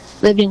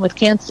living with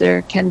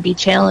cancer can be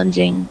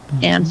challenging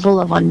and full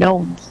of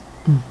unknowns,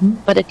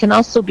 but it can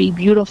also be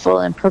beautiful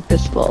and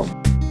purposeful.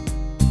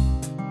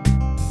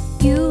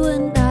 You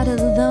are not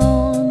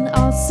alone,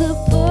 I'll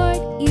support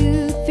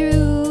you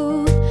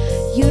through.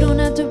 You don't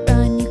have to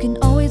run, you can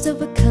always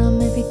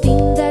overcome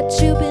everything that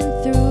you've been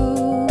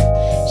through.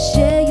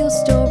 Share your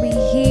story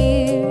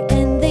here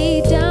and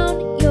lay down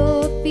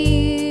your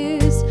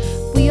fears.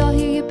 We all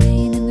hear your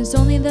pain and there's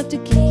only love to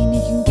gain.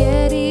 You can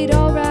get it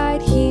all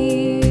right here.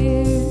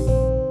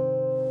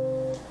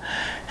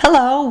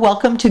 Hello,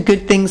 welcome to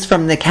Good Things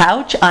from the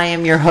Couch. I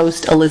am your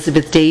host,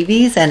 Elizabeth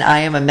Davies, and I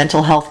am a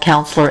mental health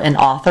counselor and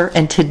author.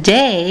 And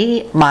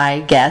today,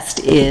 my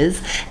guest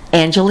is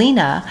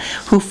Angelina,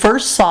 who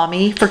first saw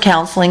me for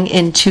counseling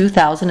in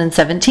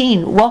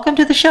 2017. Welcome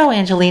to the show,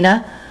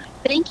 Angelina.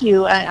 Thank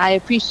you. I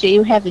appreciate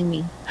you having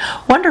me.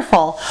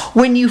 Wonderful.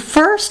 When you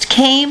first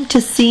came to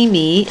see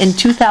me in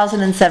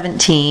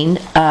 2017,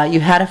 you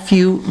had a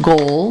few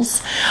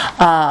goals.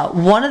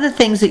 One of the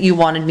things that you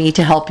wanted me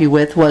to help you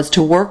with was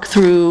to work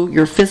through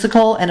your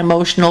physical and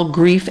emotional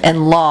grief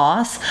and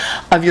loss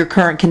of your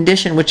current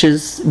condition, which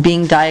is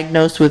being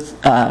diagnosed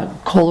with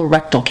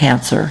colorectal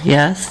cancer,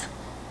 yes?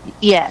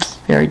 Yes.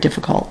 Very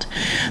difficult.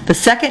 The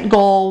second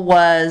goal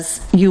was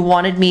you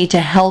wanted me to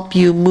help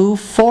you move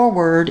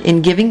forward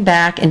in giving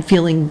back and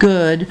feeling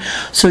good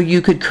so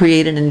you could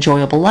create an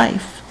enjoyable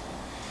life.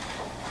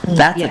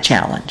 That's a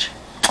challenge.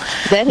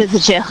 That is a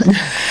challenge.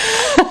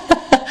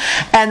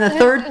 And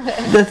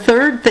the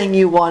third thing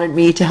you wanted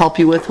me to help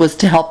you with was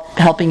to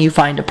helping you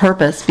find a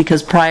purpose,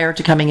 because prior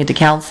to coming into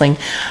counseling,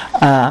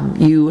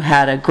 you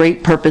had a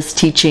great purpose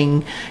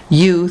teaching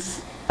youth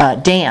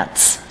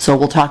dance. So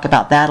we'll talk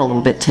about that a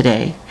little bit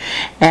today.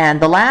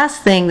 And the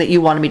last thing that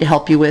you wanted me to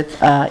help you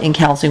with in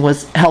counseling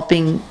was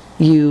helping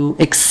you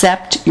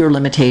accept your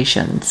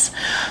limitations.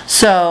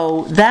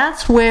 So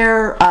that's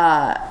where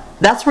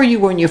you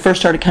were when you first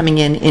started coming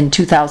in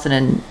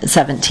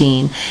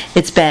 2017.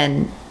 It's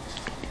been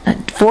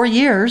 4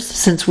 years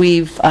since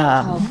we've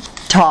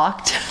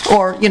talked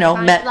or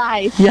met.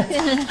 Flies.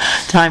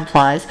 Yes, time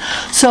flies.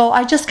 So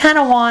I just kind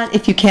of want,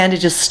 if you can, to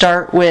just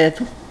start with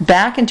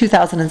back in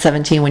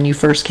 2017 when you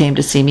first came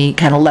to see me,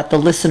 kind of let the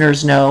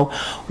listeners know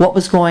what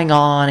was going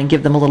on and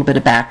give them a little bit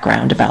of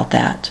background about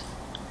that.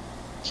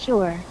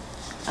 Sure.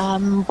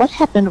 What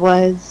happened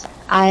was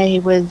I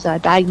was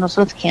diagnosed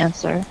with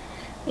cancer,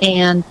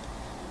 and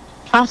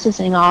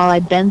processing all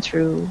I'd been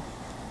through,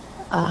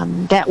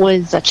 that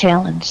was a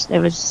challenge. It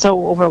was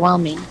so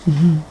overwhelming.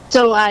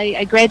 So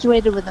I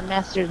graduated with a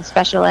master's in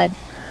special ed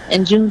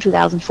in June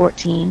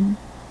 2014.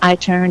 I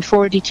turned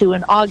 42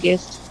 in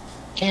August,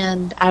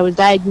 and I was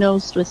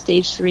diagnosed with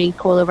stage 3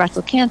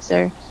 colorectal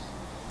cancer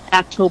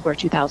October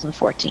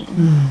 2014.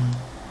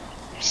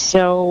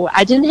 So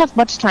I didn't have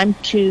much time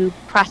to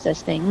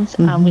process things.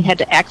 We had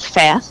to act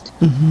fast.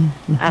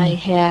 I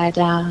had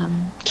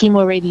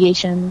chemo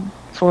radiation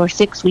for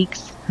 6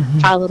 weeks,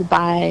 followed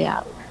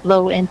by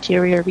low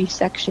anterior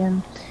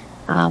resection.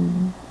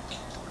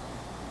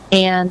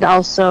 And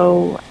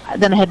also,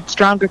 then I had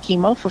stronger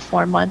chemo for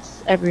 4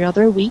 months every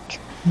other week.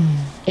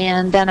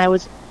 And then I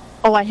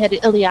had an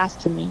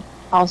ileostomy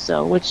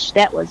also, which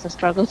that was a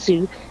struggle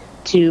to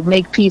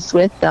make peace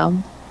with.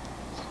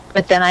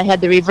 But then I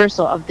had the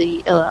reversal of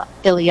the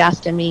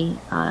ileostomy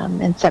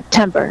in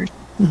September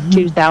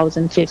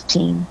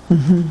 2015.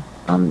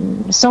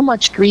 So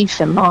much grief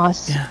and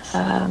loss. Yes.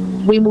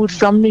 We moved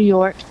from New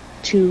York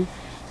to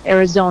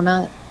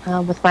Arizona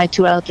with my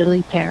 2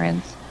 elderly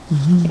parents.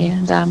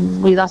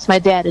 And we lost my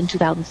dad in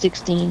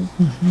 2016.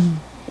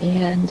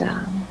 And,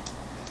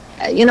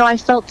 I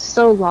felt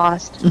so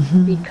lost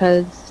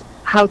because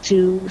how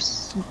to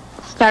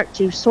start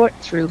to sort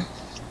through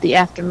the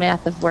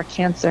aftermath of where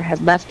cancer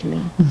had left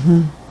me.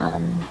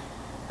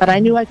 But I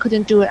knew I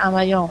couldn't do it on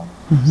my own.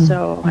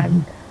 So I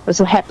was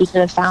so happy to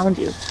have found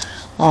you.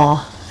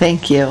 Oh,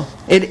 thank you.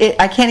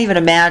 I can't even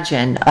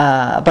imagine,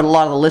 but a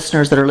lot of the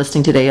listeners that are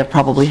listening today have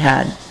probably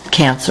had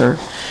cancer.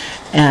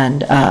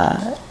 And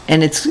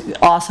it's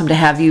awesome to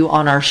have you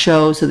on our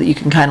show so that you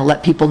can kind of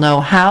let people know,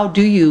 how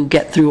do you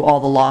get through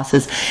all the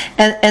losses.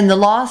 And the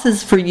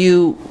losses for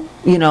you,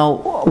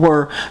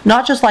 were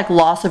not just like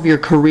loss of your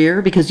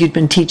career, because you'd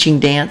been teaching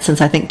dance since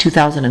I think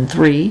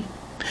 2003.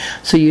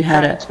 So you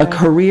had a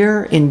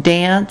career in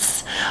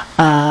dance.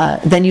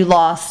 Then you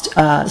lost,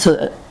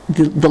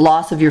 the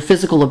loss of your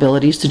physical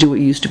abilities to do what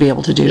you used to be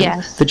able to do,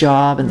 the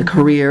job and the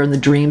career and the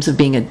dreams of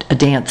being a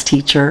dance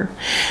teacher.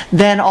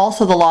 Then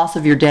also the loss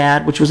of your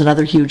dad, which was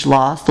another huge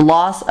loss. The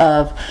loss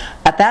of,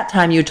 at that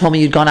time you told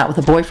me you'd gone out with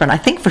a boyfriend, I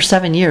think for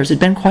 7 years. It'd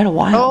been quite a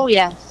while. Oh,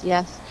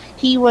 yes.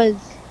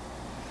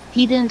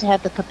 He didn't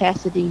have the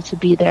capacity to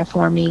be there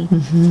for me.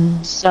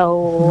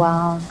 So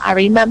I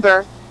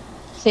remember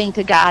saying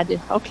to God,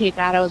 okay,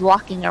 God, I was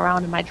walking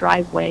around in my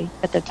driveway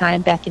at the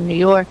time back in New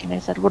York, and I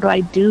said, what do I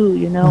do,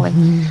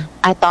 And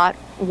I thought,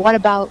 what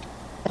about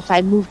if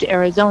I moved to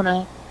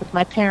Arizona with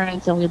my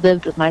parents and we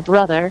lived with my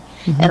brother,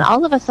 and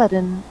all of a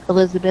sudden,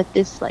 Elizabeth,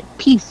 this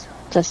peace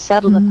just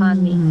settled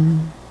upon me.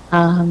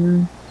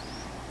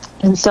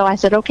 And so I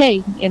said,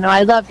 okay,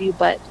 I love you,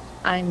 but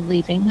I'm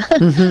leaving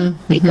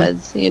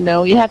because,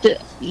 you have to,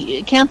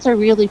 cancer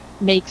really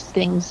makes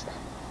things,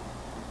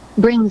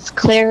 brings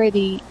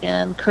clarity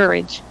and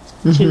courage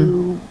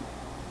to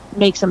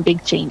make some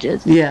big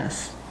changes.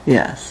 Yes,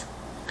 yes.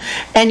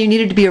 And you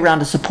needed to be around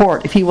to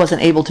support. If he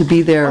wasn't able to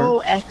be there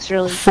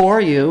for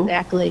you,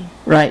 exactly,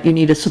 right, you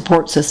need a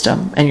support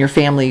system, and your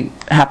family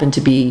happened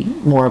to be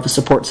more of a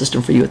support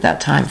system for you at that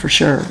time, for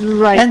sure.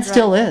 Right. And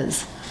still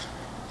is.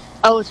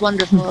 Oh, it's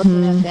wonderful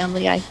to have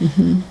family.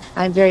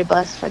 I'm very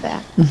blessed for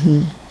that.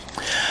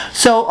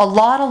 So a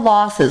lot of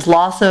losses,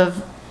 loss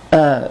of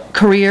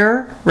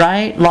career,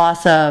 right?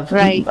 Loss of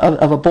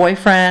a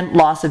boyfriend,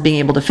 loss of being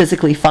able to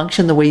physically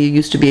function the way you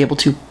used to be able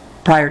to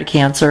prior to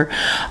cancer.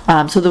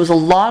 So there was a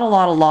lot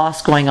of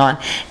loss going on.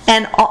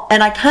 And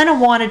I kind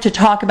of wanted to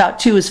talk about,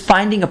 too, is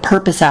finding a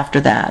purpose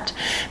after that.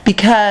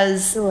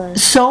 Because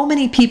so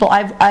many people,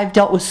 I've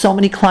dealt with so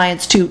many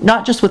clients, too,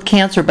 not just with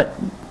cancer, but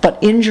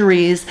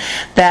injuries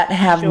that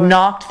have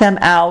knocked them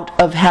out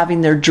of having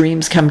their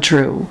dreams come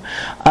true.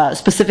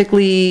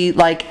 Specifically,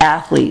 like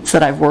athletes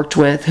that I've worked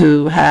with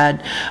who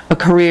had a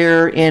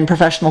career in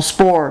professional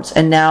sports,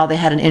 and now they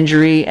had an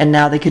injury, and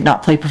now they could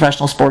not play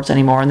professional sports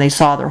anymore, and they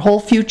saw their whole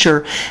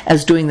future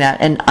as doing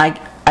that. And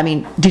I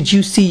mean, did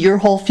you see your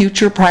whole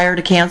future prior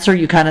to cancer?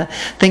 You kind of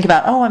think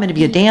about, oh, I'm going to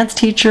be a dance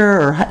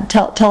teacher, or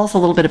tell us a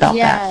little bit about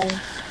that.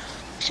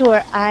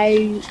 Sure.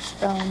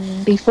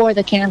 Before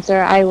the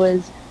cancer, I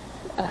was,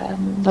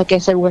 like I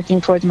said, working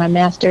towards my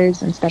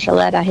master's in special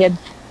ed. I had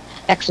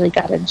actually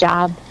got a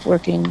job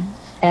working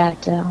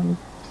at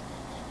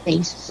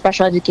a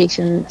special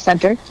education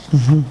center,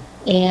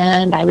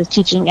 and I was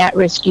teaching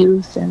at-risk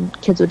youth and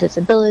kids with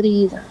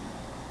disabilities.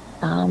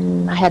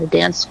 I had a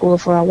dance school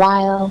for a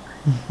while,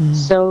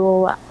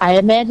 so I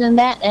imagined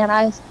that, and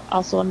I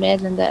also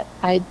imagined that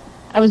I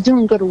was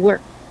doing good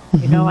work.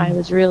 I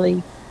was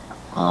really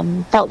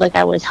felt like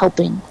I was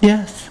helping.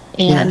 Yes.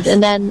 And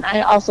then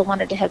I also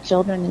wanted to have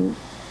children and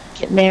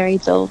get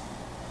married, so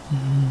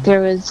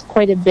there was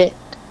quite a bit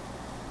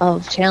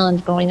of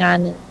challenge going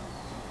on. And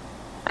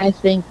I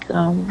think,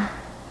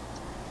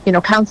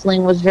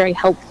 counseling was very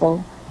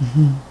helpful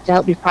to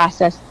help me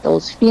process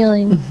those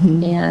feelings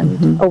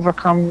and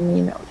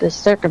overcome, the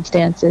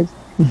circumstances.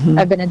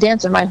 I've been a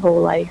dancer my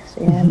whole life,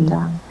 and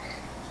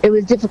it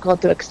was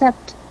difficult to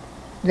accept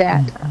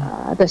that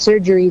the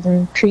surgeries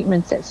and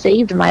treatments that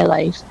saved my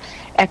life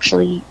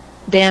actually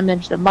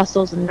damaged the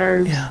muscles and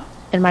nerves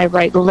in my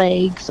right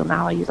leg, so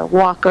now I use a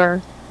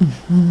walker.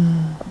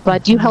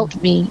 But you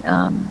helped me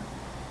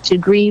to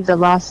grieve the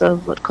loss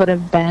of what could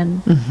have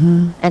been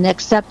and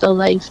accept a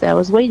life that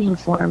was waiting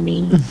for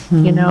me.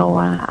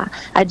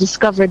 I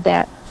discovered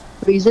that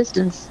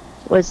resistance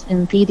was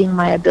impeding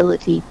my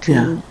ability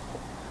to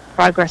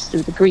progress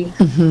through the grief.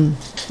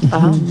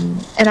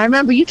 And I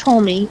remember you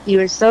told me, you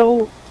were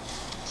so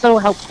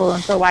helpful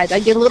and so wise. I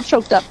get a little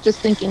choked up just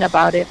thinking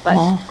about it, but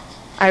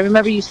I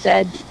remember you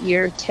said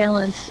your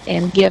talents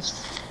and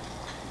gifts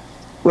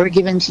were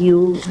given to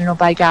you,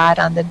 by God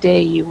on the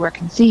day you were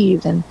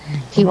conceived, and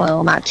He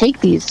will not take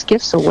these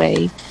gifts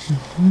away,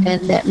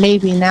 and that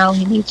maybe now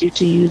He needs you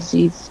to use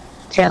these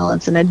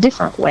talents in a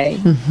different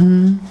way.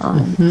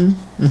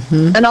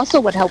 And also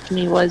what helped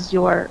me was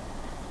your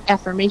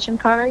affirmation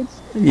cards.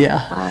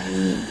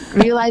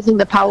 Realizing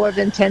the power of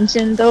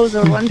intention, those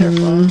are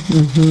wonderful.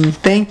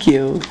 Thank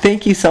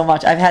you so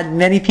much. I've had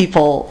many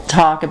people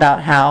talk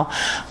about how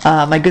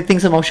my Good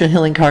Things Emotional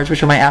Healing cards,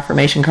 which are my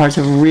affirmation cards,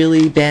 have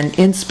really been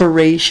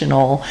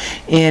inspirational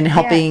in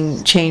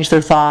helping change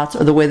their thoughts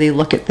or the way they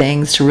look at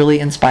things, to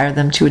really inspire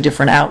them to a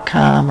different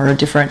outcome or a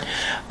different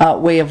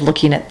way of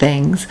looking at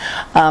things.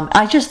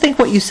 I just think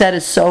what you said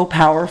is so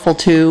powerful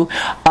too.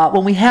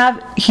 When we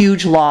have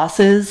huge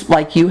losses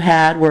like you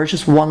had, where it's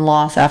just one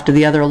loss after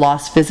the other,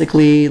 loss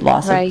physically,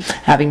 loss of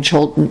having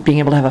children, being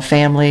able to have a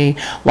family,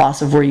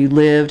 loss of where you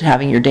lived,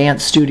 having your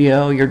dance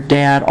studio, your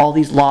dad, all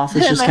these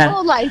losses just my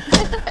whole life.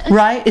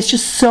 Right? It's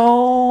just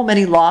so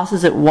many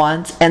losses at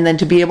once, and then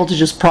to be able to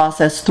just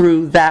process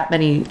through that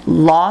many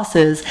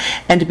losses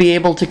and to be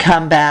able to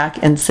come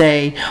back and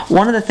say,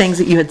 one of the things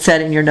that you had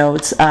said in your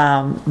notes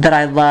that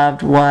I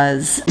loved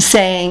was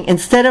saying,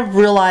 instead of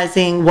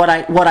realizing what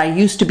I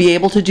used to be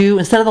able to do,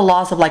 instead of the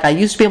loss of like, I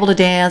used to be able to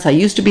dance, I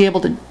used to be able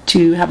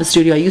to have a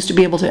studio, I used to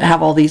be able to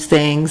have all these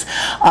things,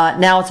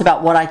 now it's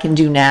about what I can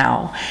do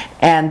now.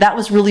 And that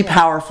was really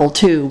powerful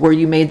too, where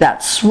you made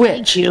that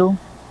switch. Thank you.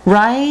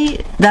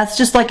 Right? That's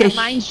just like a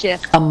mind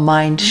shift. A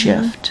mind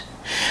shift.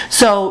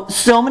 So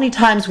many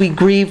times we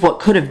grieve what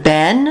could have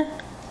been,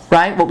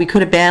 right? What we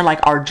could have been,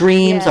 like our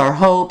dreams, our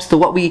hopes,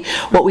 what we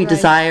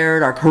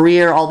desired, our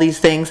career, all these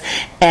things.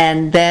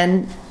 And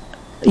then,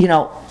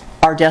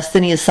 our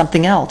destiny is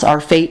something else.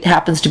 Our fate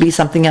happens to be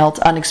something else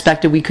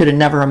unexpected we could have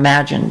never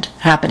imagined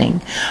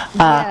happening.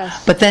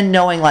 But then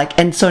knowing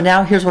and so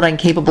now here's what I'm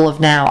capable of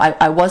now.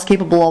 I was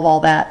capable of all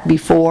that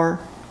before,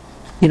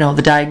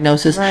 the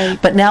diagnosis,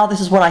 but now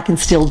this is what I can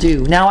still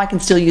do. Now I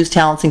can still use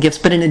talents and gifts,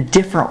 but in a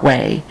different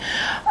way,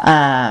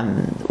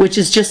 which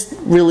is just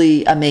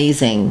really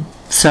amazing.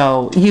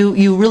 So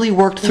you really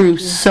worked through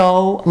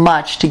so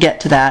much to get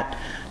to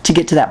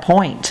that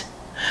point.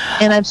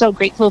 And I'm so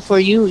grateful for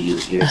you.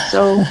 You're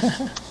so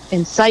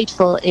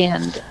insightful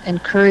and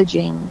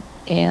encouraging,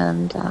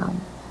 and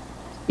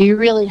you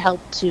really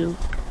help to,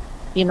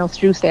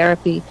 through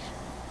therapy,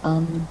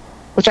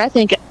 which I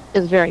think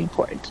is very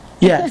important.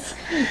 Yes.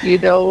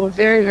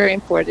 Very, very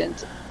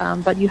important.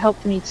 But you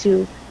helped me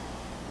to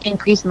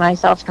increase my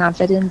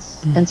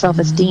self-confidence and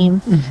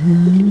self-esteem.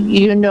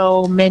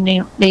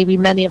 Maybe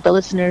many of the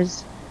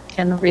listeners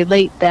can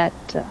relate that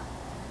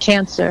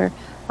cancer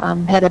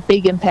had a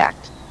big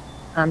impact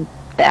on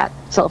that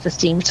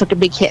self-esteem. It took a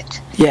big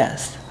hit.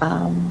 Yes.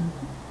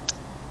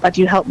 But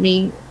you helped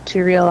me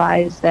to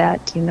realize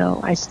that,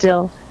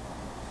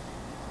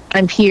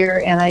 I'm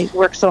here and I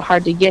work so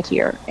hard to get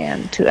here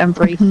and to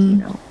embrace,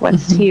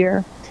 what's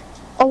here.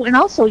 Oh, and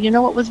also,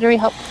 what was very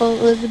helpful,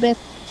 Elizabeth,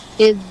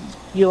 is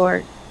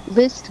your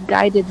list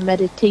guided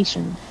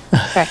meditation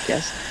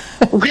practice.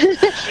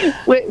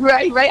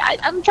 Right.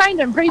 I'm trying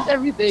to embrace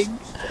everything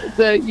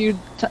that you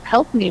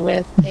helped me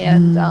with,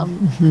 and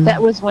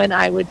that was when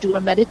I would do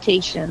a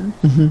meditation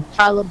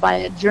followed by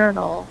a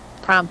journal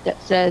prompt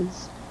that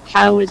says,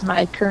 "How is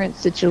my current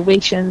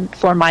situation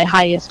for my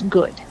highest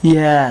good?"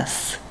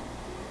 Yes.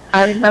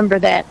 I remember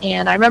that,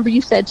 and I remember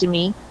you said to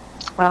me,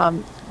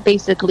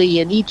 basically,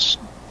 in each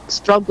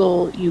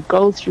struggle you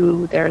go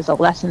through, there's a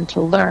lesson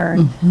to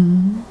learn,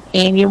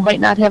 and you might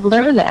not have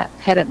learned that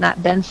had it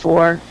not been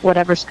for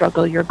whatever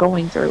struggle you're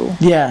going through.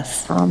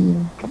 Yes.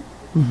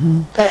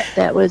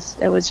 That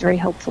was very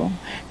helpful.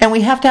 And we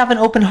have to have an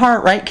open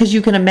heart, right? Because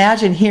you can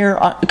imagine here,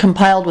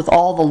 compiled with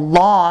all the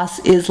loss,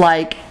 is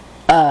like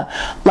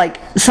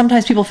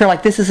sometimes people feel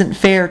like this isn't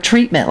fair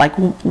treatment. Like,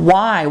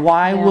 why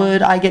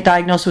would I get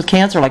diagnosed with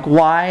cancer? Like,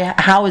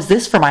 how is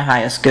this for my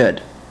highest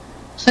good?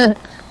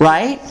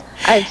 Right?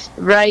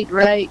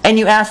 Right. And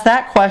you ask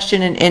that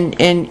question,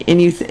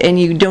 and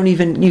you don't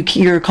even,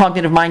 your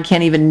cognitive mind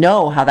can't even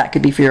know how that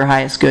could be for your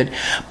highest good.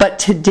 But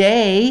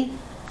today,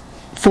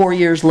 4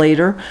 years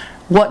later,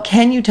 what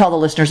can you tell the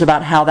listeners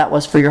about how that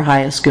was for your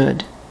highest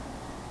good?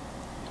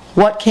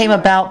 What came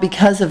about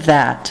because of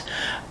that?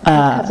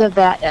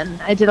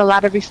 And I did a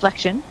lot of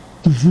reflection,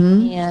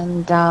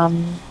 and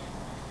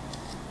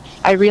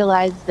I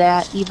realized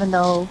that even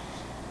though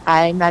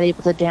I'm not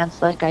able to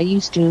dance like I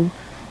used to,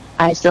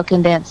 I still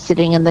can dance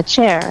sitting in the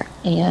chair,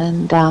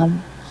 and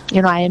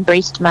I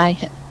embraced my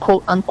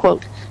quote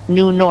unquote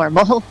new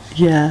normal.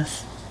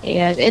 Yes.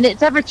 And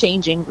it's ever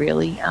changing,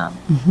 really.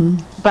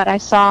 But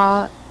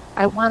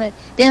I wanted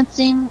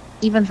dancing,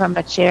 even from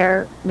a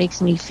chair,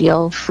 makes me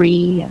feel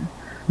free and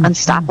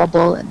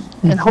unstoppable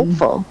and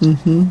hopeful.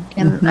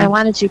 And I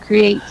wanted to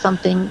create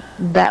something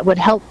that would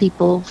help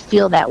people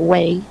feel that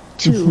way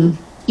too,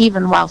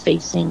 even while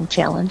facing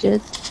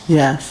challenges.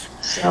 Yes.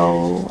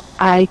 So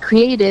I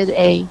created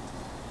a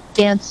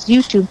dance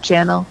YouTube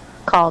channel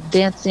called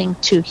Dancing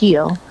to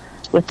Heal,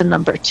 with the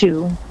number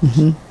 2,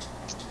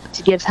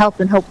 to give help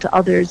and hope to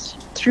others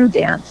through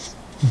dance.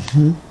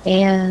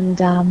 And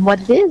what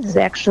it is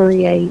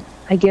actually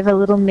I give a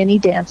little mini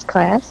dance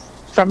class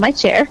from my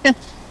chair,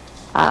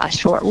 a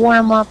short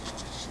warm-up,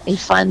 a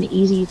fun,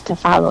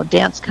 easy-to-follow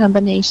dance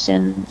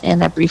combination,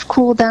 and a brief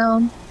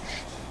cool-down.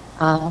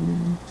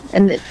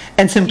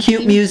 And some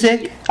cute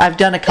music. I've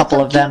done a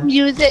couple of them.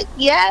 Music,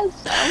 yes.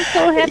 I'm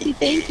so happy.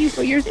 Thank you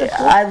for your support.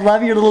 I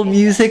love your little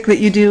music that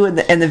you do,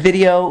 and the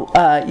video.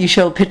 You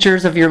show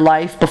pictures of your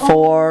life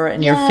before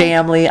and your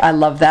family. I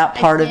love that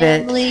part of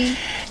it.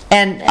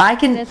 And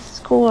that's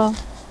cool.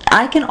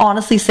 I can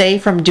honestly say,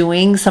 from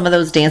doing some of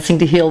those Dancing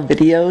to Heal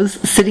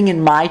videos, sitting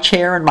in my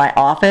chair in my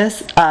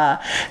office,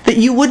 that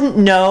you wouldn't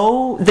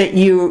know that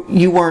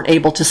you weren't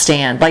able to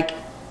stand. Like,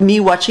 me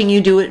watching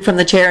you do it from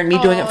the chair and me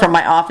doing it from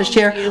my office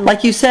chair,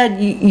 like you said,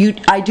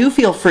 I do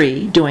feel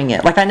free doing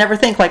it. Like, I never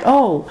think like,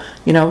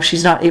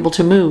 she's not able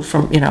to move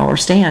from, or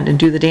stand and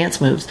do the dance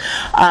moves.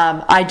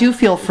 I do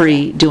feel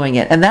free doing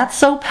it, and that's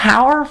so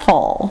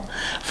powerful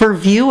for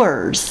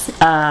viewers.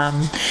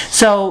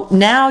 So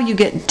now you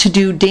get to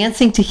do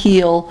Dancing to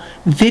Heal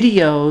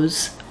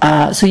videos.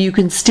 So you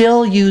can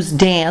still use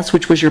dance,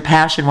 which was your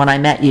passion when I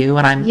met you,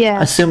 and I'm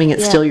assuming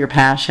it's still your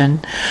passion.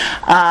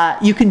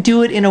 You can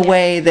do it in a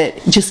way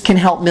that just can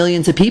help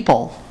millions of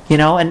people,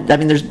 and I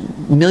mean, there's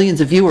millions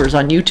of viewers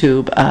on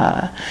YouTube.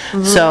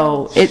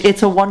 So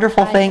it's a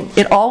wonderful thing.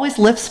 It always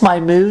lifts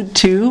my mood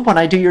too when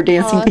I do your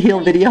Dancing to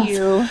Heal videos.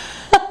 You.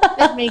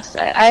 That makes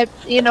I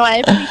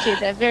appreciate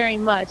that very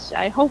much.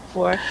 I hope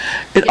for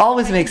it.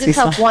 Always makes me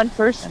smile. Help one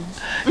person.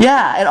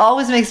 Yeah, it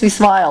always makes me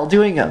smile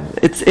doing them.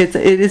 It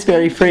is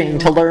very freeing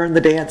to learn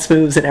the dance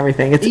moves and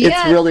everything. It's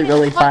really,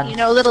 really fun.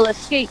 A little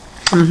escape.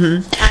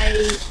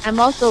 I'm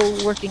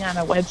also working on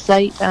a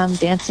website,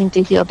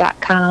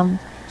 dancingtoheal.com,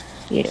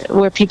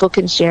 where people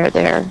can share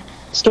their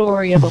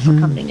story of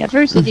overcoming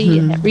adversity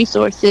and have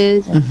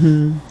resources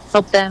and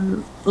help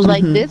them,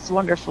 like this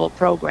wonderful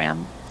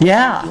program.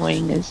 Yeah,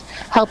 doing is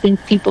helping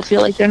people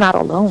feel like they're not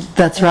alone.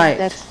 That's right.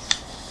 That's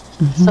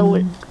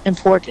so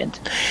important.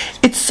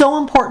 It's so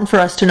important for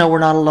us to know we're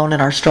not alone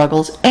in our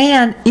struggles,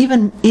 and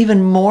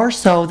even more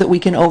so that we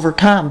can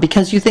overcome,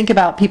 because you think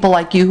about people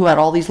like you who had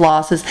all these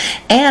losses.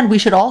 And we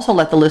should also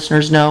let the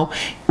listeners know,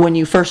 when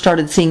you first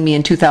started seeing me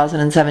in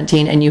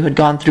 2017 and you had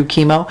gone through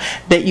chemo,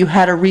 that you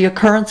had a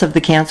reoccurrence of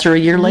the cancer a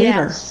year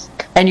later. Yes.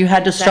 And you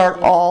had to start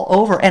all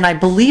over. And I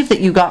believe that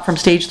you got from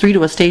stage 3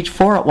 to a stage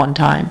 4 at one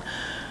time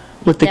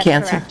with the That's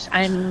cancer.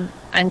 correct.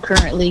 I'm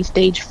currently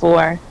stage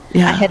 4.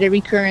 Yeah. I had a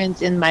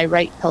recurrence in my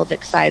right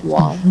pelvic side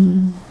wall.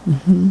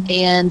 Mm-hmm.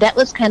 And that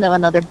was kind of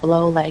another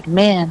blow, like,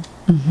 man,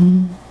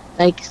 Mm-hmm.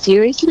 like,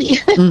 seriously?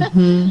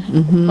 Mm-hmm.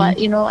 Mm-hmm. But,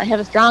 you know, I have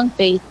a strong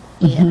faith,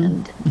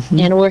 Mm-hmm.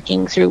 and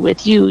working through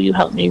with you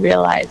helped me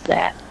realize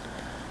that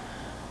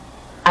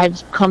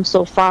I've come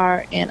so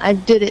far, and I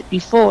did it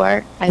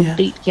before. I've Yes.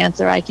 beat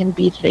cancer. I can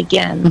beat it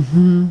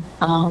again.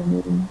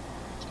 Mm-hmm.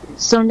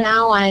 So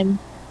now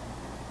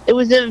it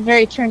was a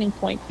very turning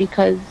point,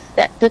 because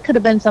that could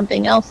have been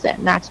something else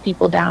that knocks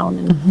people down,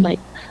 and Mhm.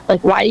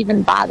 like why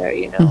even bother,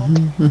 you know?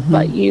 Mm-hmm. Mm-hmm.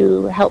 But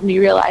you helped me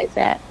realize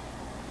that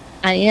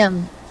I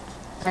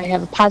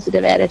have a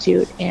positive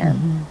attitude,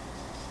 and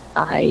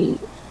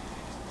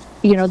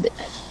Mm-hmm.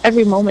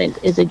 every moment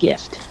is a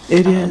gift.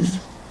 It is.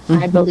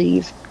 I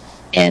believe.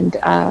 And,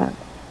 I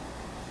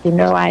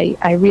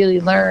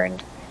really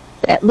learned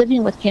that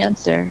living with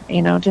cancer,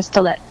 just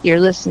to let your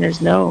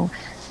listeners know,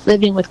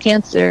 living with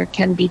cancer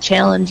can be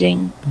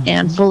challenging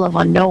and full of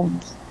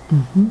unknowns,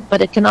 Mm-hmm.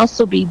 but it can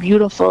also be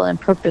beautiful and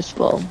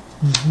purposeful.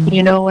 Mm-hmm.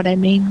 You know what I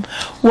mean?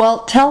 Well,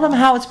 tell them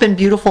how it's been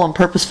beautiful and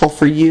purposeful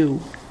for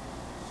you,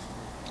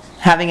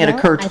 having it Well,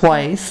 occur I think-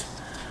 twice.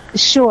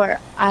 Sure.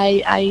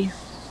 I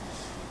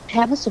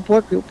have a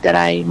support group that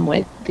I'm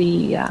with,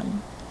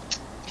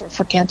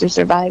 for cancer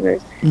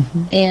survivors.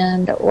 Mm-hmm.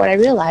 And what I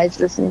realized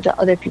listening to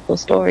other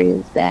people's stories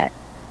is that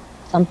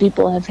some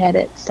people have had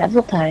it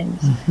several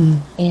times, Mm-hmm.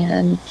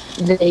 and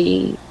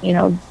they,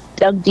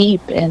 dug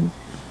deep and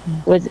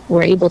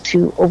were able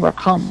to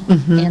overcome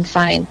Mhm. and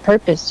find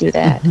purpose through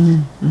that.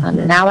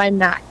 Mm-hmm. Now I'm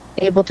not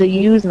able to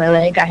use my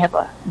leg. I have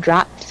a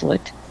dropped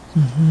foot,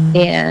 Mm-hmm.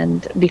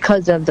 and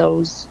because of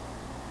those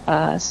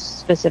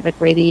specific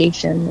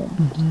radiation,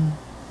 Mm-hmm.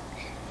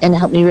 and it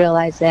helped me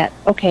realize that,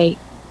 okay,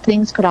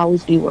 things could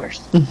always be worse.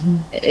 Mm-hmm.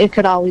 It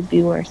could always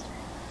be worse.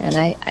 And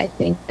I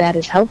think that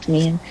has helped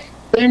me in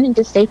learning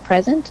to stay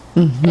present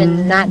Mm-hmm.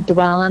 and not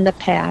dwell on the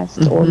past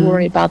or Mhm.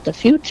 worry about the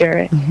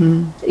future.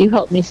 Mm-hmm. You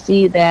helped me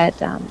see that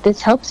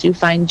this helps you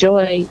find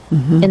joy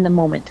Mm-hmm. in the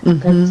moment,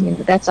 because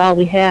that's all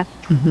we have.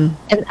 Mm-hmm.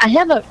 And I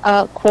have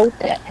a quote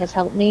that has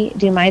helped me.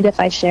 Do you mind if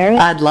I share it?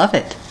 I'd love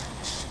it.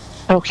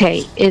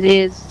 Okay,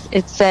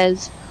 it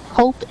says,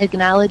 hope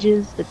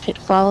acknowledges the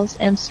pitfalls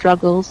and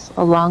struggles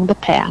along the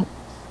path,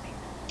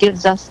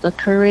 gives us the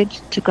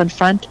courage to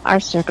confront our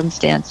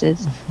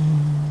circumstances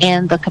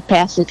and the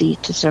capacity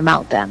to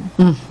surmount them.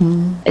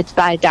 Mm-hmm. It's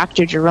by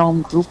Dr.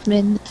 Jerome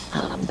Groopman.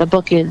 The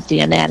book is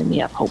The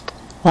Anatomy of Hope.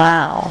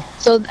 Wow.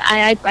 So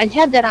I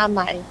had that on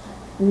my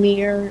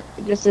mirror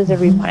just as a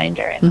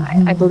reminder, and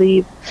I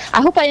believe, I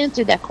hope I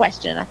answered that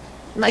question.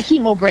 My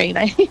chemo brain.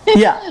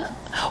 Yeah.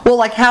 Well,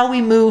 like how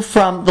we move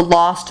from the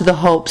loss to the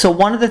hope. So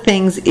one of the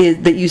things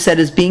is that you said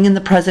is being in the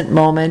present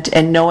moment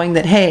and knowing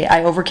that, hey,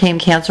 I overcame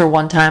cancer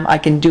one time, I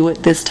can do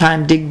it this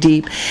time, dig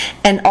deep.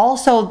 And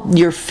also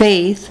your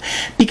faith,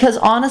 because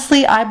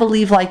honestly, I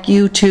believe like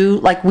you too,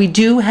 like we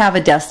do have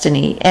a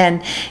destiny.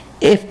 And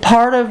if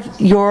part of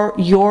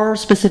your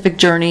specific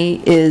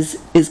journey is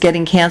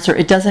getting cancer,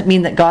 it doesn't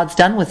mean that God's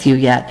done with you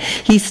yet.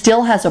 He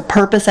still has a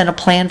purpose and a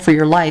plan for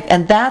your life.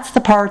 And that's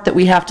the part that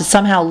we have to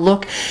somehow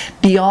look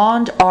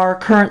beyond our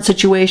current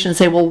situation and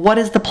say, well, what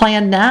is the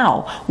plan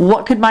now?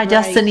 What could my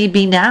destiny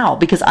be now?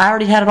 Because I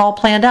already had it all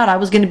planned out. I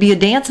was going to be a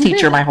dance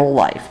teacher my whole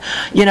life.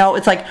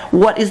 It's like,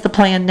 what is the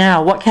plan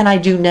now? What can I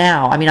do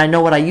now? I mean, I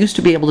know what I used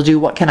to be able to do.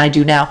 What can I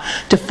do now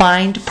to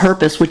find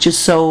purpose, which is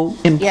so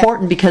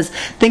important, because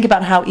think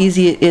about how easy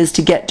it is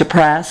to get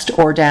depressed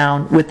or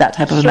down with that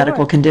type of a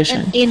medical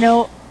condition.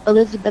 And,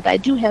 Elizabeth, I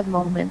do have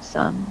moments,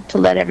 to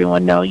let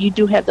everyone know, you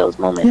do have those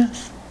moments.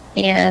 Yes.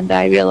 And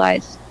I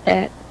realize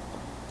that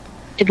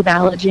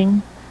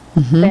acknowledging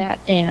that,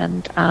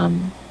 and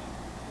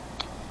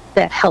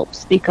that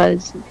helps,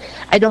 because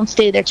I don't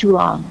stay there too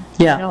long.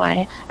 Yeah.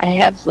 I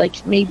have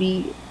like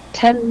maybe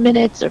 10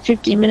 minutes or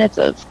 15 minutes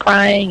of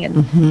crying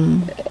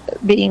and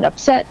being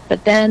upset,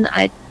 but then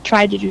I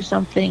try to do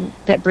something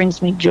that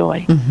brings me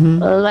joy.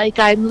 Like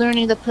I'm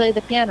learning to play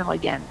the piano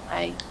again.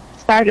 I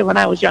started when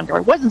I was younger. I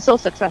wasn't so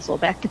successful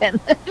back then,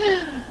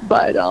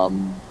 but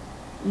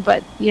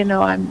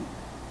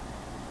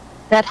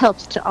that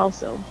helps to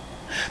also,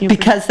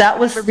 because that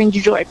was whatever brings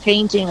you joy,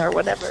 painting or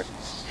whatever.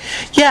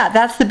 Yeah,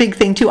 that's the big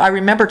thing too. I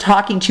remember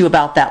talking to you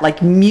about that.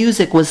 Like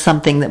music was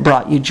something that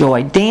brought you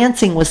joy.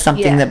 Dancing was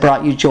something that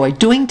brought you joy.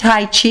 Doing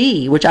Tai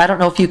Chi, which I don't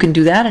know if you can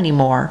do that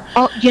anymore.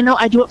 Oh,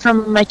 I do it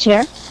from my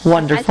chair.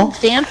 Wonderful. I can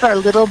stand for a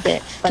little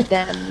bit, but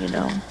then,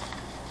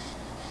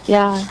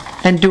 yeah.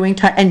 And doing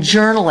and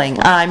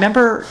journaling. I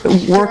remember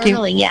working.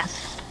 Journaling, yes.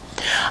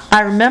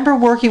 I remember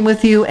working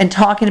with you and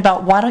talking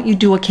about, why don't you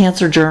do a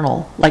cancer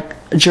journal? Like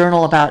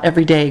journal about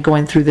every day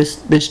going through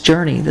this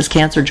journey, this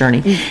cancer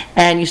journey,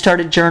 and you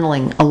started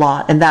journaling a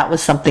lot, and that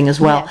was something as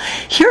well.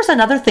 Yes. Here's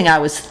another thing I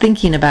was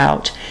thinking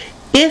about.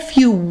 If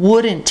you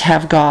wouldn't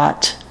have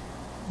got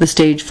the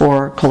stage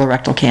 4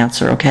 colorectal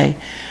cancer, okay,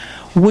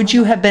 would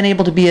you have been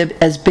able to be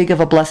as big of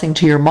a blessing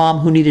to your mom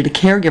who needed a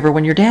caregiver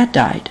when your dad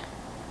died?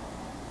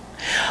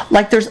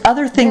 Like, there's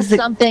other things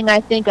That's something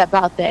I think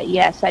about that.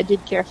 Yes, I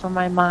did care for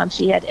my mom.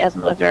 She had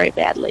asthma very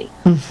badly.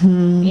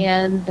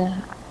 And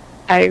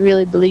I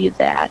really believe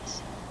that.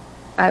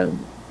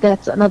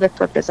 That's another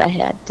purpose I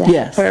had to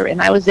help her.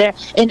 And I was there.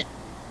 And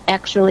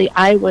actually,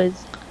 I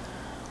was,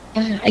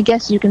 I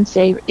guess you can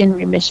say, in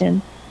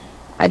remission.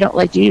 I don't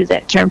like to use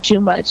that term too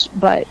much,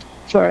 but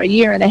for a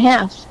year and a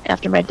half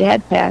after my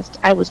dad passed,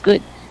 I was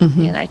good.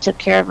 And I took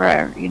care of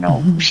her. You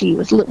know,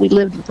 we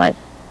lived with my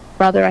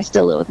brother. I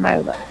still live with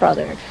my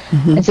brother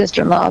and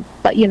sister-in-law.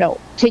 But, you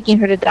know, taking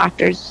her to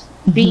doctors,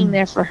 being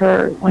there for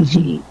her when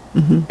she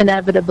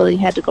inevitably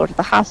had to go to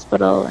the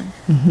hospital.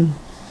 And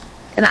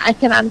I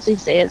can honestly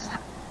say,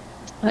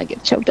 I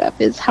get choked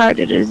up, as hard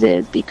as it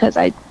is, because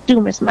I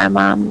do miss my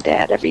mom and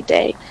dad every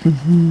day.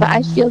 But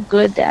I feel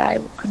good that I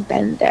could have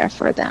been there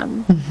for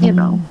them, you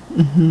know.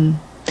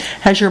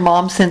 Has your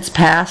mom since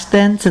passed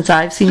then, since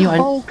I've seen you?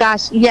 Oh,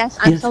 gosh, yes.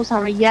 I'm so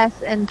sorry.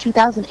 Yes, in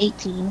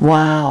 2018.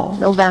 Wow.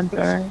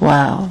 November.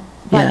 Wow.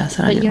 Yes,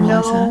 I didn't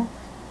realize that.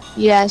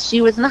 Yeah,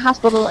 she was in the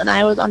hospital, and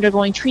I was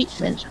undergoing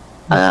treatment.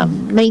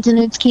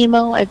 Maintenance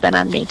chemo. I've been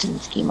on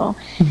maintenance chemo.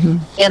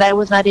 And I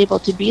was not able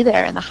to be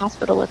there in the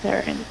hospital with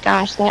her. And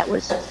gosh, that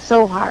was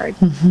so hard.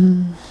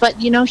 But,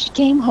 you know, she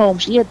came home.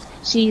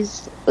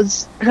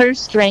 Her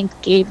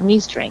strength gave me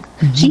strength.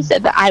 She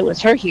said that I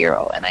was her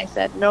hero. And I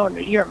said, no,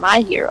 you're my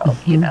hero,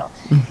 you know.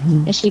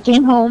 And she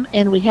came home,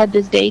 and we had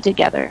this day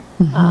together.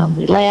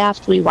 We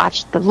laughed. We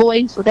watched The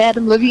Voice with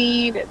Adam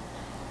Levine. And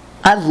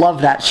I love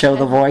that show,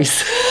 The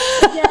Voice.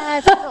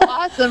 Yes, so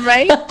awesome,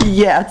 right?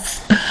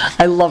 Yes,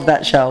 I love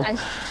that show.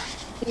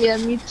 Yeah,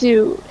 me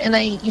too. And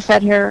I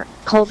fed her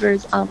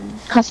Culver's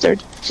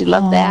custard. She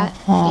loved that.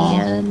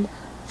 And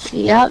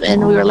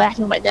and we were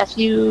laughing with my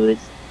nephews.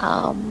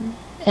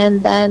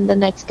 And then the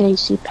next day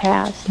she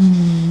passed.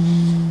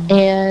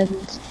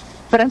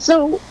 But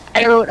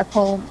I wrote a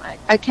poem.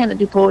 I kind of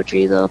do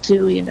poetry though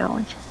too, you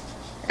know.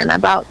 And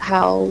about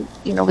how,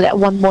 you know, that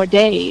one more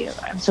day,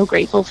 I'm so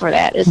grateful for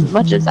that, as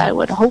much as I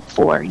would hope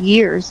for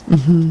years.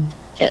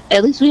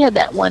 At least we had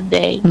that one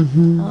day.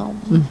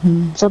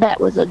 So that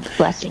was a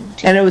blessing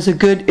too. And it was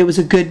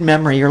a good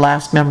memory. Your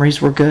last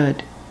memories were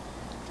good.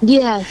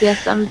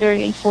 Yes, I'm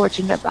very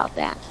fortunate about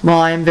that. Well,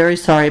 I am very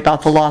sorry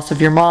about the loss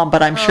of your mom,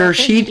 but I'm sure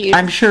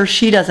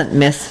she doesn't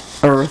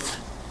miss Earth.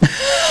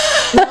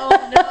 No,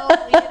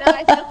 you know,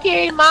 I said,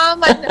 okay,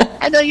 Mom,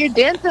 I know you're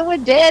dancing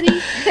with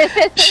Daddy.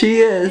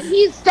 She is.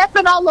 He's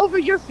stepping all over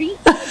your feet,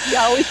 like he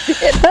always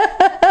did.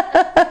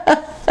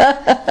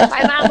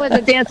 My mom was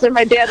a dancer,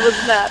 my dad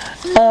was not.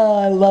 Oh,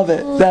 I love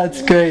it.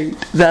 That's great.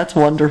 That's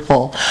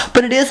wonderful.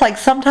 But it is like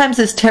sometimes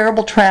this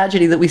terrible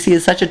tragedy that we see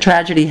as such a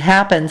tragedy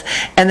happens,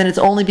 and then it's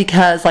only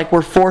because like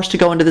we're forced to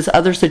go into this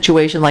other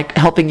situation, like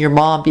helping your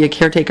mom, be a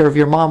caretaker of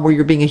your mom, where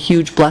you're being a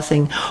huge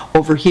blessing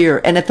over here.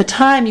 And at the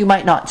time, you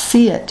might not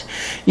see it.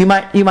 You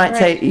might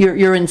say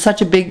you're in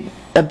such a big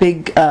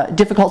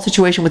difficult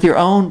situation with your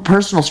own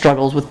personal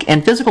struggles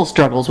and physical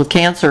struggles with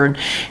cancer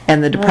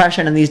and the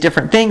depression and these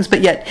different things,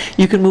 but yet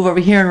you can move over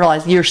here and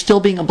realize you're still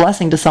being a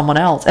blessing to someone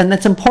else. And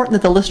it's important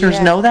that the listeners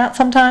know that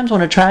sometimes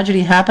when a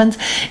tragedy happens,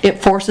 it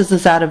forces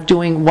us out of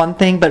doing one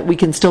thing, but we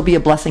can still be a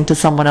blessing to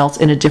someone else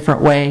in a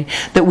different way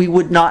that we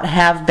would not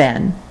have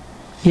been,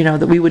 you know,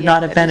 that we would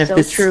not have been if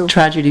this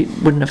tragedy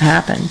wouldn't have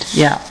happened.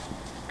 Yeah.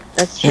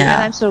 That's true, and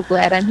I'm so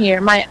glad I'm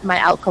here. My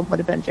outcome would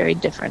have been very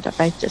different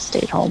if I just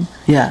stayed home.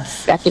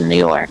 Yes. Back in New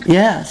York.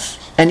 Yes,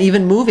 and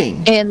even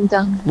moving and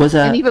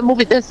even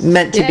moving this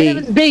meant to be. It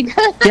was big.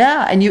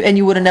 Yeah, and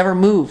you would have never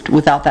moved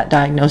without that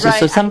diagnosis. Right.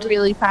 So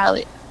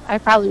I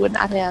probably would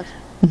not have.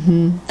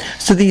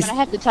 So these. But I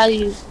have to tell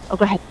you. Oh,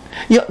 go ahead.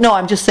 No,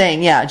 I'm just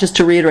saying. Yeah, just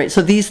to reiterate.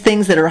 So these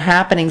things that are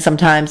happening,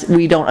 sometimes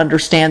we don't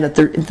understand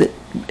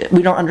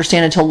we don't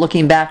understand until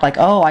looking back. Like,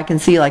 oh, I can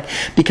see, like,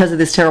 because of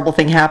this terrible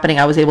thing happening,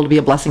 I was able to be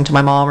a blessing to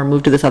my mom, or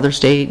move to this other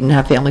state and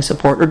have family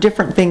support, or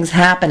different things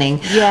happening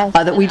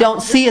that we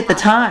don't see at the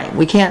time.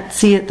 We can't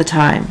see at the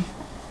time.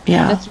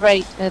 Yeah. That's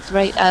right.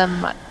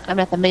 I'm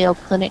at the Mayo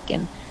Clinic,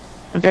 and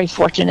I'm very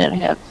fortunate. I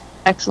have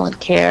excellent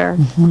care,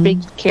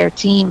 big care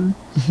team.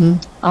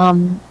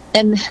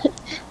 And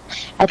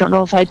I don't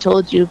know if I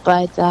told you,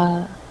 but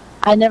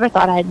I never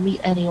thought I'd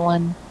meet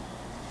anyone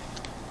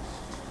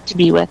to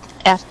be with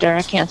after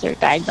a cancer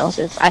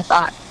diagnosis. I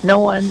thought no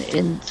one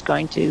is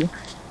going to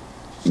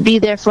be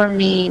there for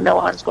me. No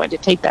one's going to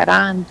take that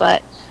on.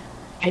 But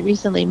I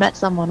recently met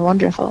someone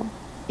wonderful.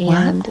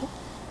 And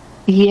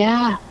we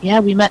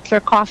met for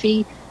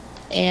coffee.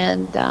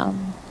 And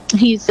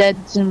he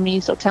said to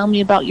me, so tell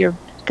me about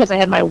because I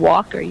had my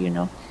walker, you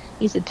know.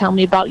 He said, tell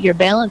me about your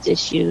balance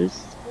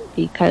issues,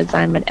 because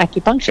I'm an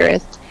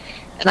acupuncturist.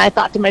 And I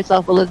thought to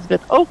myself,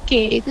 Elizabeth,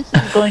 okay, this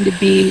is going to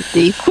be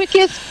the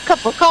quickest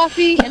cup of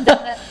coffee and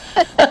donut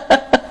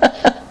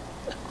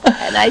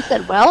And I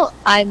said, well,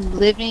 I'm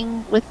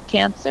living with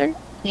cancer,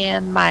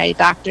 and my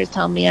doctors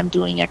tell me I'm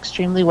doing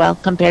extremely well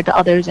compared to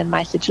others in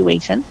my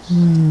situation.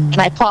 And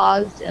I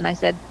paused, and I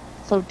said,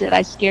 so did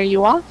I scare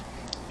you off?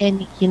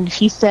 And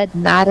he said,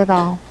 not at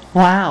all.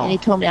 Wow. And he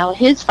told me how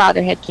his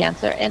father had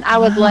cancer. And I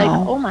was like,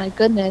 oh, my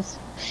goodness.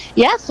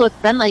 Yeah, so it's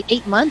been like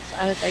 8 months.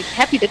 I was like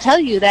happy to tell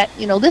you that,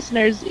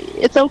 listeners,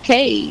 it's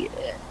okay.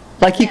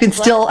 Like you can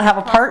still have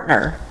a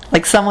partner,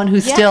 like someone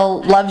who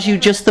still loves you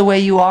just the way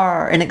you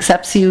are and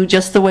accepts you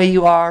just the way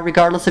you are,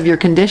 regardless of your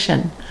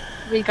condition.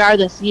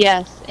 Regardless,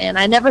 yes. And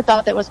I never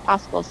thought that was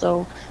possible.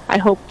 So I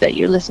hope that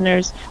your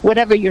listeners,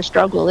 whatever your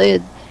struggle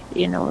is,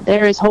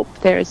 there is hope.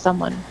 There is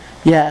someone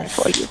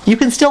for you. You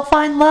can still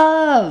find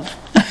love.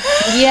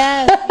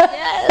 Yes.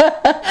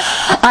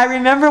 I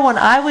remember when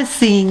I was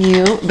seeing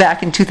you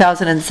back in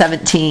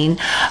 2017,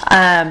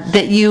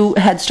 that you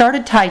had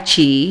started Tai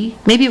Chi,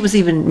 maybe it was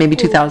even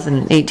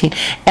 2018,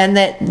 and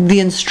that the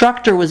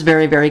instructor was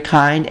very, very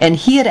kind, and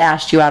he had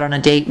asked you out on a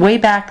date way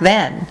back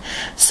then.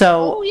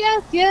 So,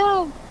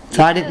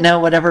 So I didn't know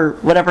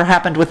whatever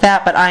happened with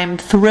that, but I'm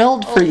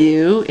thrilled for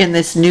you in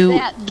this new...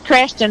 That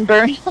crashed and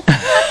burned.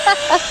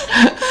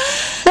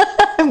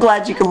 I'm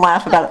glad you can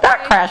laugh about it.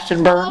 That crashed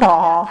and burned.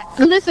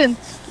 Listen,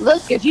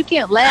 look, if you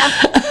can't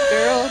laugh,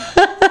 girl.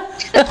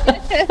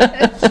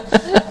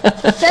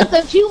 Sense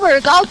of humor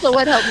is also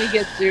what helped me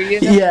get through,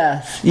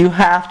 Yes, you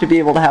have to be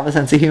able to have a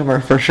sense of humor,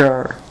 for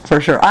sure.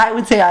 I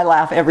would say I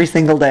laugh every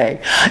single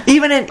day.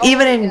 Even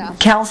in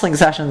counseling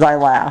sessions, I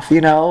laugh,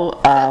 That's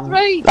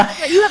right.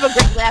 You have a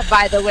great laugh,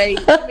 by the way.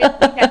 You make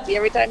me happy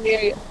every time you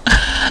hear you.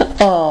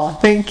 Oh,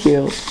 thank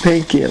you.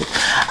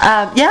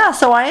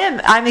 So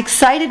I'm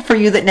excited for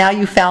you that now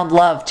you found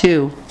love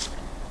too.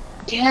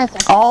 Yes.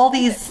 All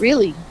these...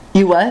 Really.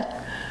 You what?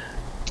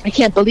 I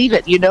can't believe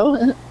it,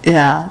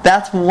 Yeah,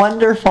 that's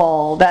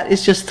wonderful. That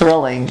is just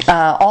thrilling.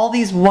 All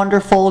these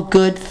wonderful,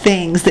 good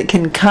things that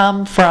can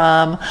come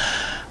from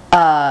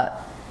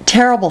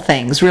terrible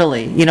things,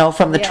 really,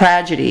 from the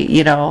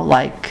tragedy,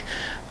 like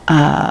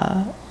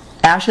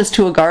ashes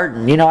to a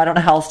garden, I don't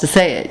know how else to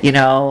say it,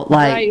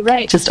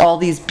 right. Just all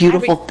these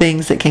beautiful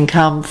things that can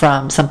come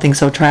from something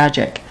so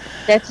tragic.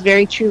 That's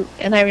very true.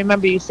 And I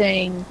remember you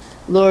saying,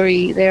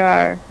 Lori, there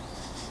are,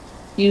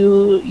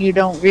 you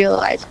don't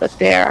realize, but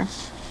there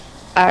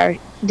are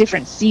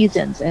different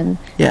seasons, and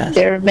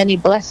there are many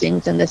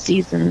blessings in the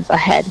seasons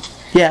ahead.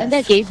 Yes. And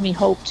that gave me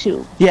hope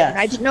too. Yes. And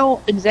I didn't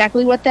know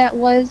exactly what that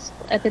was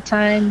at the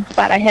time,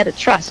 but I had to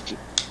trust.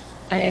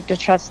 I had to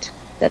trust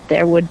that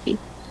there would be.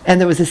 And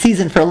there was a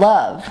season for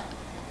love.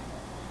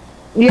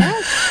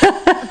 Yes.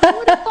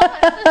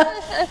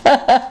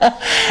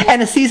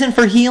 And a season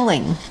for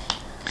healing.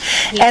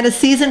 And a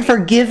season for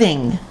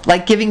giving,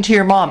 like giving to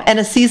your mom. And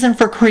a season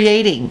for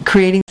creating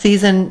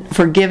season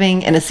for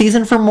giving, and a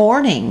season for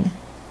mourning.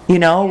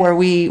 Where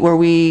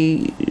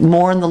we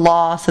mourn the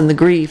loss and the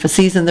grief.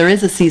 There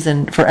is a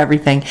season for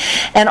everything.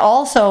 And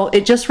also,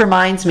 it just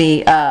reminds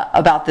me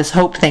about this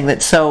hope thing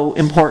that's so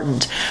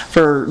important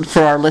for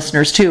our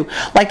listeners too.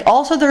 Like,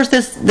 also there's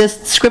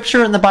this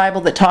scripture in the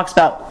Bible that talks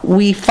about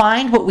we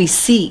find what we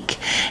seek.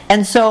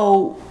 And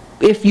so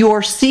if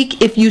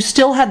you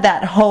still had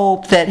that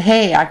hope that,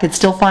 hey, I could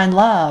still find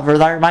love, or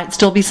there might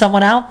still be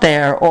someone out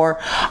there, or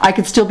I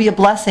could still be a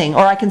blessing,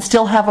 or I can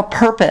still have a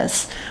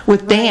purpose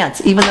with dance,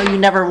 even though you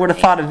never would have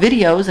thought of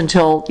videos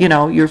until,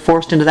 you're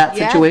forced into that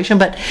situation.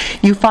 But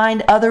you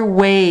find other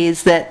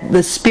ways that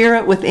the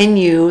spirit within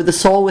you, the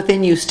soul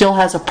within you, still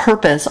has a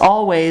purpose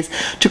always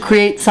to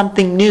create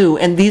something new.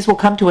 And these will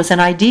come to us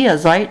in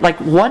ideas, right? Like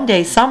one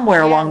day,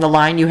 somewhere along the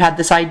line, you had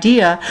this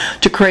idea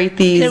to create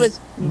these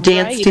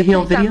dance to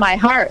heal videos. My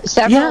heart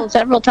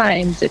several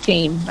times it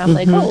came. I'm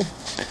like,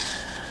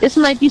 this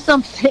might be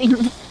something.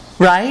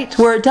 Right,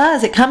 where it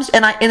does, it comes,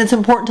 and it's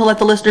important to let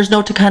the listeners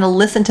know to kind of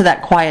listen to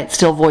that quiet,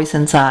 still voice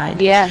inside.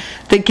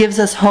 That gives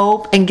us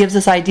hope and gives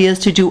us ideas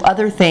to do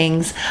other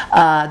things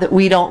that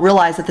we don't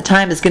realize at the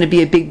time is going to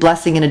be a big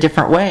blessing in a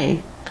different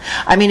way.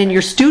 I mean, in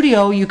your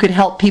studio, you could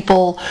help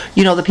people,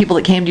 the people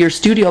that came to your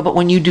studio, but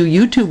when you do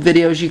YouTube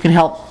videos, you can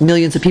help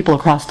millions of people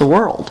across the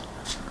world.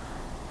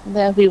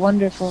 That'd be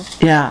wonderful.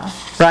 Yeah,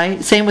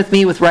 right? Same with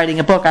me with writing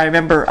a book. I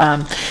remember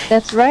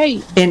that's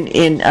right.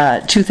 In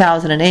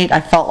 2008,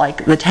 I felt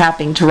like the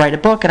tapping to write a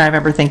book, and I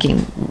remember thinking,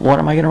 what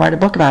am I going to write a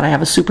book about? I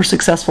have a super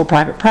successful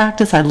private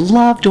practice. I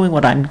love doing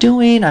what I'm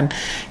doing. I'm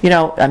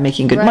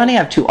making good money.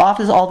 I have 2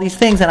 offices, all these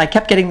things, and I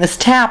kept getting this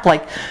tap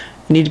like,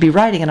 you need to be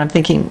writing, and I'm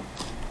thinking,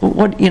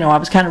 I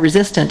was kind of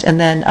resistant, and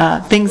then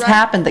things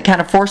happened that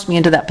kind of forced me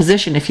into that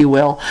position, if you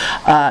will.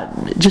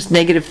 Just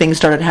negative things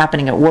started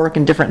happening at work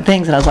and different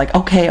things, and I was like,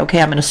 okay, I'm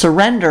going to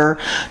surrender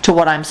to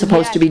what I'm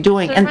supposed to be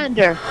doing.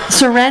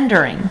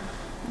 Surrendering,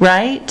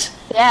 right?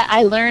 Yeah,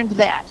 I learned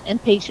that, and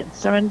patience,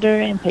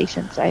 surrender and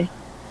patience.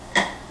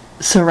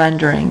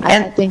 Surrendering.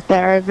 I think they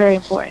are very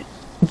important.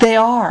 They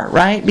are,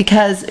 right?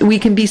 Because we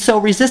can be so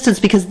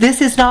resistant because this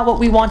is not what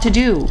we want to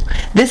do.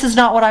 This is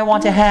not what I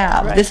want to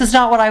have. Right. This is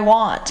not what I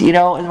want,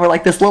 and we're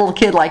like this little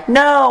kid like,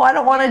 no, I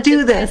don't want to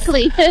do this.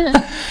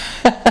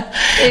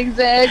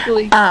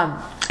 Exactly.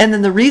 And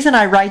then the reason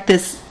I write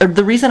this, or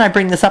the reason I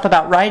bring this up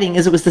about writing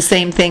is it was the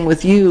same thing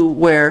with you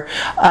where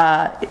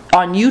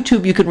on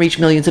YouTube you can reach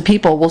millions of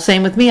people. Well,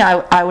 same with me.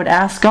 I would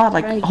ask God,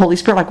 like, Right. Holy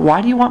Spirit, like,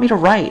 why do you want me to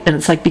write? And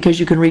it's like, because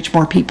you can reach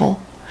more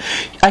people.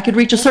 I could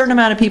reach a certain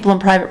amount of people in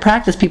private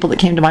practice, people that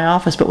came to my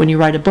office, but when you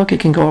write a book, it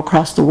can go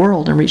across the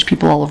world and reach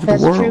people all over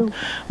That's the world. true.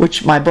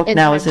 Which my book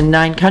now is in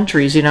 9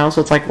 countries,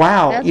 so it's like,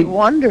 wow. That's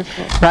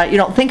wonderful. Right? You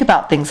don't think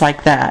about things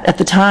like that at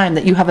the time,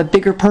 that you have a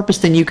bigger purpose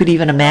than you could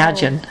even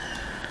imagine.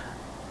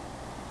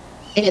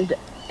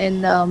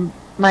 And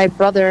my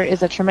brother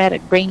is a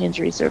traumatic brain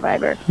injury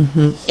survivor,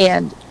 Mm-hmm.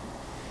 and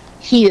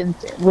he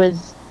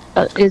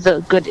is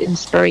a good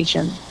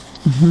inspiration.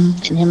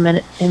 Mm-hmm.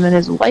 And him and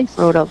his wife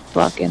wrote a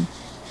book, and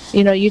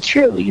you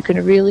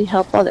can really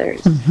help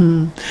others.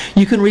 Mm-hmm.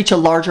 You can reach a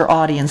larger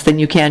audience than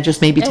you can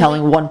just maybe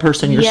telling one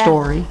person your Yeah.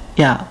 story.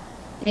 Yeah.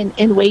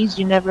 In ways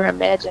you never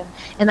imagine.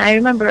 And I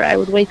remember I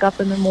would wake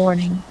up in the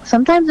morning.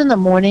 Sometimes in the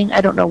morning,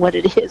 I don't know what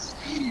it is,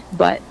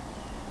 but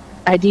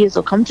ideas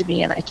will come to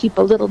me, and I keep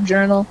a little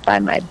journal by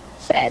my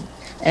bed,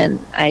 and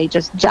I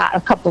just jot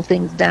a couple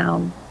things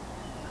down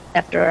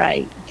after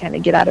I kind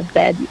of get out of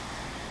bed,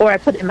 or I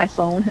put it in my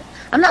phone.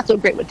 I'm not so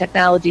great with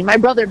technology. My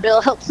brother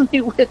Bill helps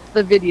me with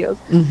the videos,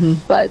 Mm-hmm.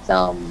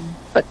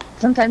 but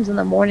sometimes in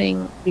the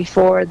morning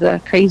before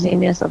the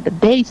craziness of the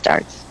day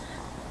starts,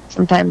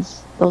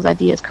 sometimes those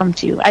ideas come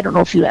to you. I don't know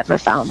if you ever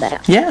found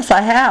that. Yes,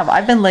 I have.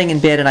 I've been laying in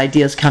bed and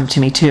ideas come to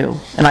me too.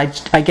 And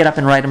I get up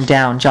and write them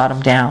down, jot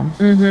them down.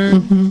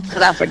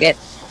 Because I'll forget.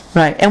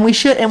 Right. And we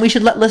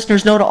should let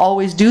listeners know to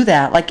always do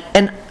that. Like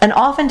and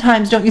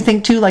oftentimes, don't you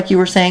think too, like you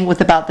were saying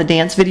about the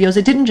dance videos,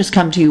 it didn't just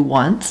come to you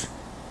once.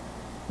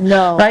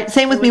 No. Right?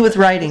 Same with me with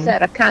writing. It's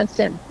at a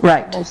constant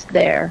Right. almost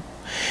there.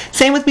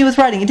 Same with me with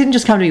writing. It didn't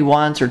just come to me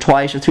once or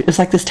twice or three. It's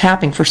like this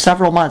tapping for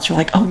several months. You're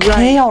like, okay,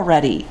 Right.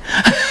 already.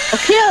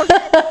 Okay.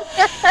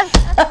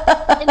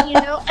 And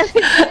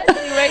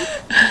exactly right.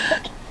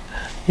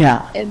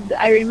 Yeah. And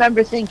I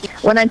remember thinking,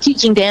 when I'm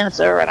teaching dance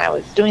or when I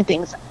was doing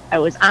things, I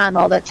was on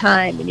all the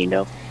time,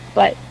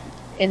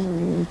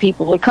 and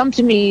people would come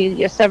to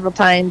me several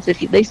times. If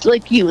they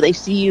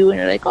see you, and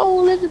they're like, "Oh,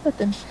 Elizabeth,"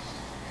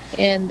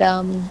 and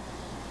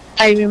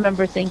I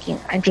remember thinking,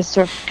 I'm just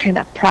sort of kind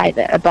of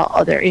private about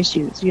other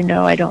issues,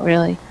 I don't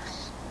really.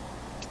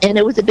 And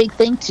it was a big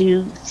thing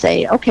to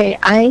say, okay,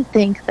 I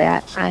think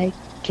that I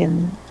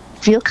can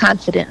feel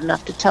confident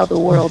enough to tell the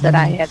world that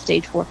I have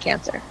stage 4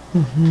 cancer.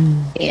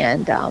 Mm-hmm.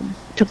 And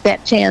took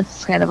that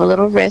chance, kind of a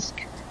little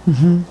risk.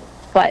 Mm-hmm.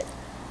 But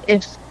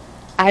if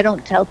I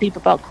don't tell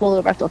people about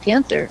colorectal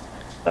cancer,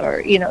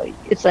 or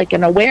it's like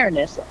an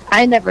awareness.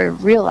 I never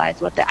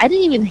realized I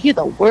didn't even hear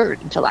the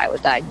word until I was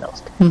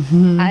diagnosed.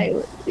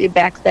 Mm-hmm.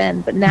 Back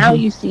then, but now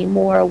you see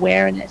more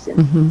awareness,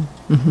 and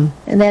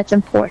and that's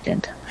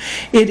important.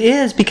 It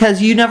is,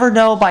 because you never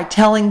know by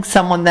telling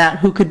someone that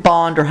who could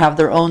bond or have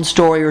their own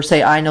story or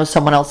say, I know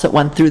someone else that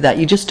went through that.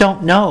 You just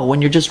don't know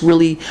when you're just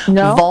really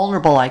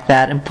vulnerable like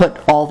that and put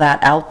all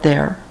that out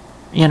there,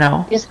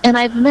 Yes, and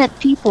I've met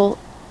people,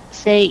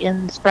 say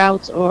in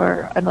Sprouts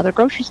or another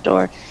grocery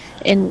store,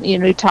 and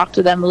you talk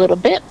to them a little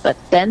bit, but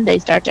then they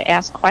start to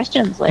ask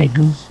questions like,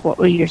 what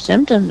were your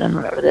symptoms and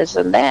this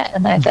and that,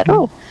 and I said,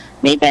 oh,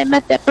 maybe I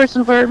met that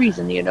person for a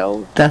reason.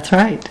 That's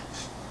right.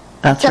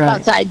 That's Step right.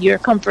 outside your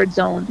comfort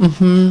zone.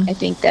 I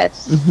think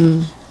that's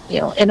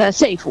in a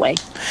safe way.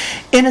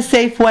 In a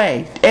safe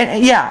way,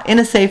 and in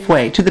a safe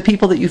way to the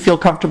people that you feel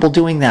comfortable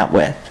doing that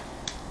with.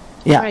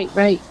 Yeah,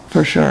 Right.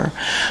 For sure.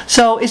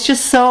 So it's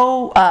just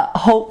so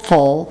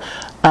hopeful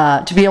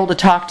to be able to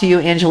talk to you,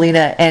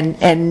 Angelina,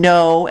 and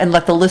know and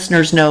let the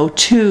listeners know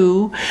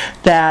too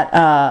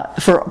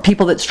that for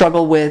people that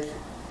struggle with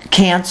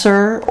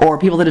cancer or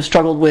people that have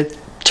struggled with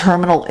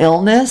terminal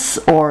illness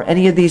or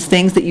any of these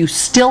things, that you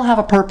still have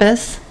a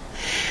purpose.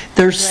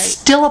 There's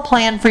still a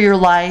plan for your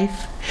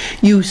life.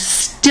 You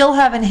still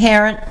have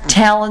inherent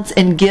talents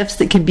and gifts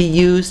that can be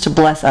used to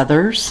bless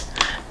others.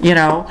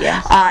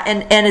 Yes.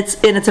 And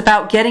it's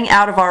about getting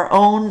out of our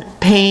own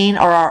pain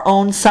or our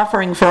own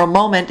suffering for a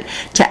moment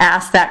to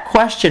ask that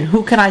question: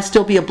 who can I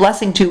still be a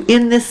blessing to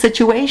in this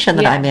situation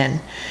that I'm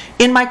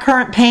in my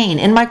current pain,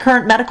 in my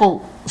current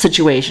medical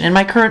situation, in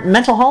my current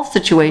mental health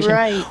situation?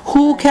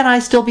 Who can I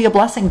still be a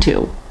blessing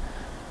to?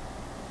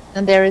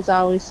 And there is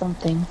always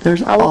something.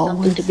 There's always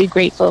something to be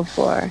grateful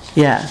for.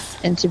 Yes.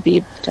 And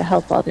to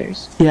help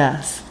others.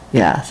 Yes.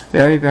 Yes,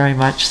 very, very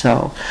much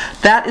so.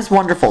 That is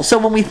wonderful. So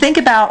when we think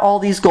about all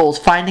these goals,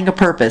 finding a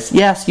purpose,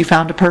 yes, you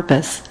found a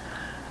purpose.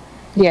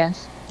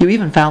 Yes. You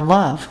even found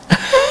love.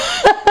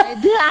 I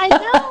did. I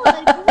know.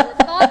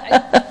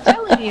 I'm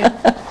telling you.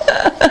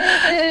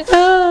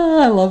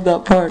 I love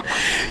that part.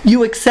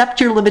 You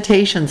accept your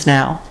limitations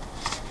now.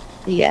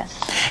 Yes.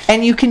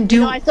 And you can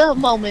do... I still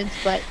have moments,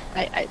 but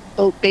I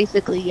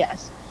basically,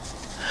 yes.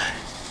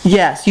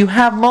 Yes, you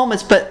have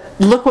moments, but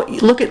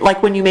look at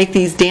like when you make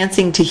these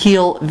Dancing to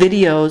Heal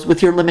videos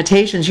with your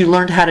limitations, you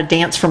learned how to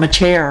dance from a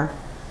chair.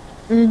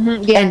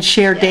 Yeah. And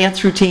share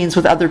dance routines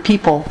with other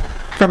people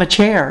from a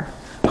chair.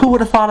 Who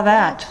would have thought of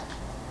that?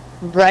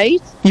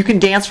 Right? You can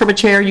dance from a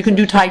chair, you can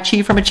do Tai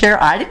Chi from a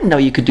chair. I didn't know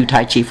you could do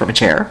Tai Chi from a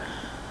chair.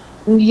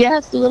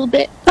 Yes, a little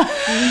bit.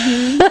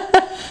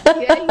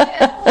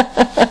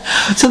 Yeah.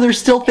 So there's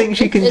still things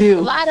you can It's do.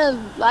 a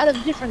lot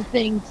of different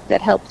things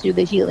that help through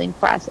the healing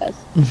process.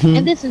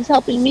 And this is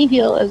helping me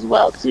heal as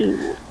well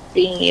too,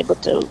 being able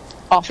to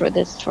offer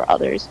this for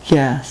others.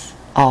 Yes,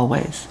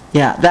 always.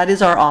 Yeah, that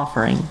is our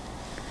offering.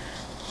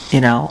 You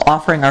know,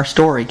 offering our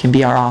story can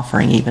be our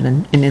offering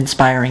even in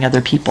inspiring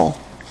other people.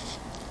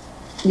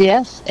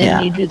 Yes, and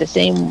Yeah. you do the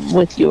same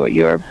with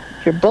your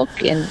book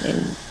and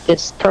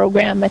this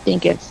program. I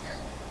think it's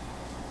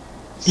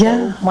so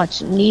Yeah.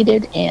 much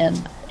needed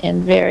and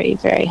very,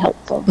 very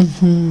helpful.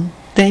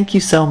 Thank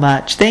you so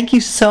much. Thank you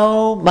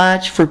so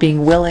much for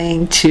being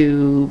willing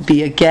to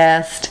be a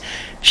guest,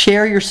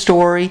 share your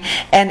story.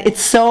 And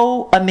it's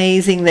so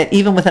amazing that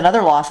even with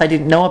another loss I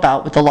didn't know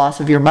about, with the loss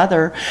of your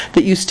mother,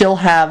 that you still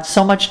have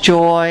so much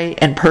joy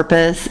and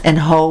purpose and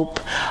hope.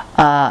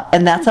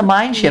 And that's a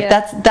mind shift.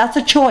 Yeah. That's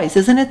a choice,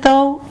 isn't it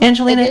though,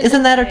 Angelina? It is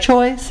Isn't that a choice.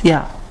 choice?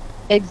 Yeah.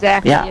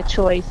 Exactly, Yeah. a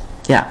choice,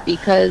 Yeah.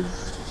 because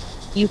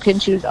you can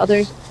choose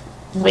other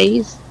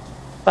ways,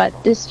 but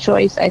this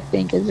choice I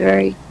think is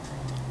very,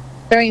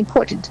 very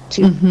important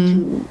to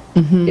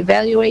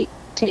evaluate,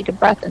 take a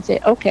breath, and say,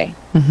 okay,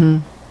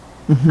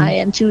 I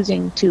am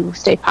choosing to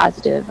stay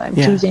positive. I'm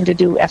Yeah. choosing to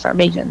do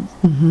affirmations,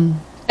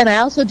 and I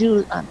also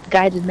do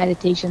guided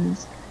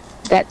meditations.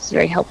 That's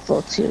very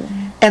helpful too.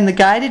 And the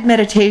guided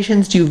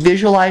meditations, do you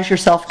visualize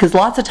yourself? Because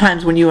lots of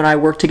times when you and I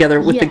work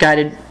together with the Yeah.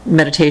 guided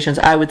meditations,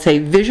 I would say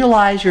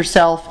visualize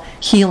yourself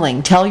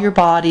healing. Tell your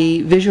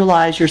body,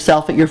 visualize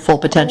yourself at your full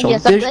potential.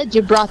 Yes, I'm glad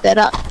you brought that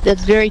up.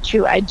 That's very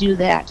true. I do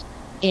that.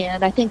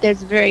 And I think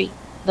there's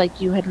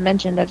like you had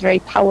mentioned, a very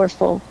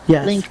powerful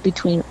Yes. link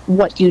between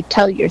what you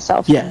tell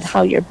yourself and Yes.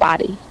 how your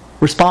body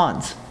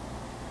Responds.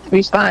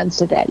 responds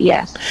to that.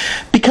 Yes.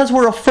 Because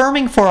we're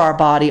affirming for our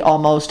body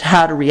almost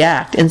how to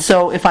react. And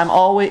so if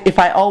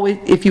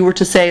you were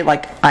to say,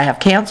 like, I have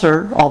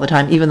cancer all the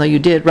time, even though you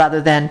did, rather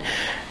than,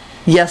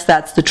 yes,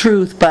 that's the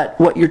truth, but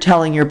what you're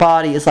telling your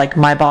body is like,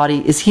 my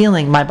body is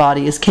healing, my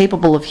body is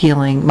capable of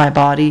healing, my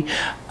body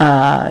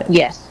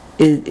Yes.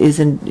 is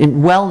in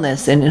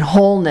wellness and in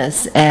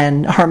wholeness,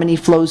 and harmony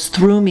flows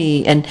through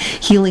me, and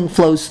healing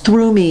flows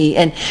through me.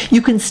 And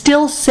you can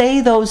still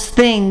say those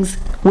things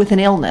with an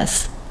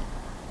illness.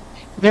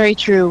 Very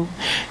true.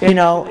 You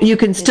know, you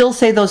can still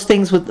say those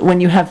things when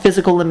you have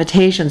physical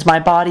limitations. My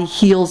body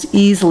heals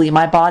easily.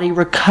 My body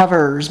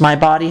recovers. My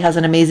body has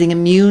an amazing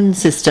immune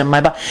system.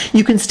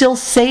 You can still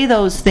say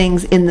those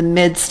things in the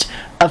midst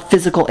of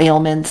physical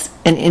ailments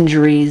and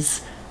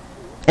injuries,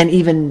 and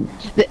even,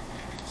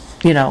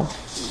 you know,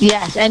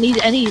 Yes.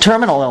 Any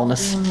terminal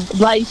illness.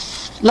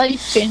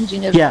 life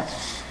changing event.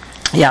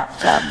 Yeah.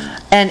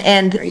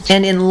 And Very true.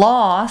 in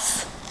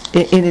loss,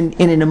 in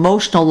an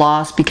emotional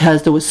loss,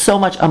 because there was so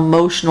much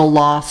emotional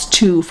loss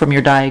too from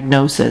your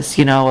diagnosis,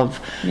 you know, of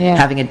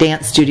having a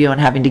dance studio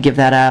and having to give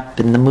that up,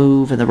 and the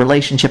move and the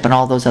relationship and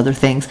all those other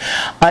things.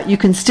 You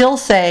can still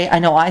say, I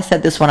know I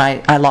said this when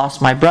I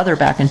lost my brother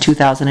back in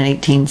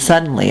 2018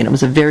 suddenly, and it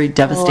was a very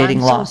devastating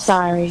I'm loss. so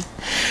sorry.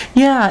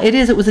 Yeah, it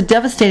is. It was a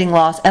devastating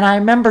loss. And I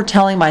remember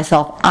telling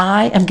myself,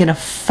 I am going to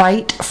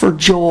fight for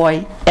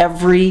joy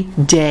every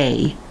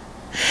day.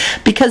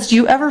 Because do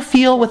you ever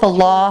feel with a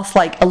loss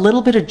like a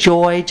little bit of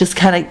joy just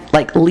kind of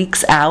like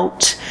leaks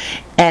out,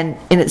 and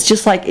it's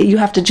just like you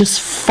have to just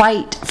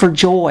fight for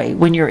joy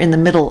when you're in the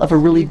middle of a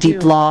really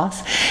deep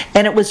loss?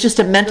 And it was just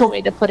a mental Good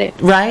way to put it.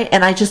 right?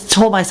 And I just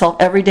told myself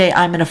every day,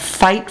 I'm going to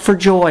fight for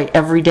joy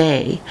every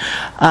day.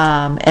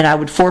 And I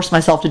would force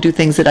myself to do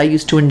things that I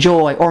used to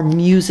enjoy, or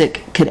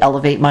music could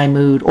elevate my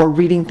mood, or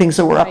reading things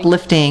that were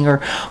uplifting,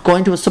 or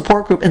going to a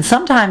support group. And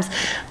sometimes,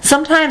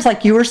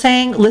 like you were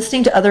saying,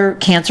 listening to other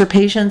cancer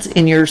patients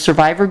in your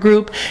survivor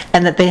group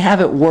and that they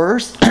have it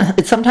worse,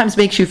 it sometimes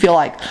makes you feel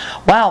like,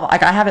 wow,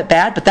 like I have it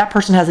bad, but that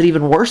person has it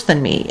even worse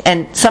than me.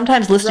 And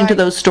sometimes listening to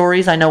those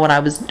stories, I know when I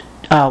was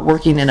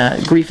working in a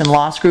grief and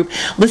loss group,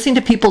 listening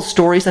to people's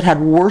stories that had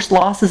worse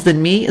losses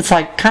than me, it's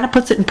like kind of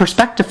puts it in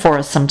perspective for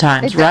us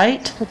sometimes,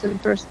 right? Puts it in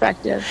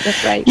perspective.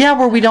 That's right. Yeah,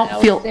 where we don't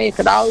I feel, always say it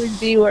could always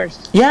be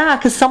worse. yeah,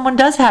 because someone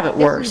does have it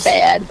This worse. is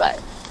bad,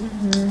 but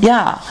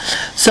Yeah.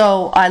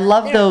 So I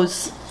love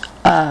those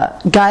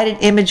guided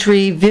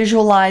imagery,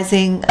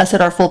 visualizing us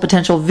at our full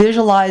potential,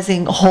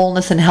 visualizing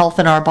wholeness and health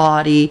in our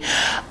body.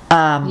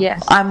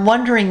 Yes. I'm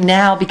wondering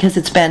now, because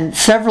it's been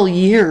several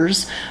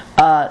years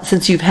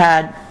since you've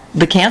had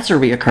the cancer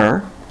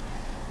reoccur,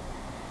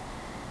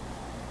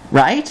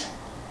 right?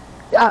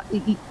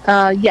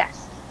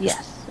 Yes.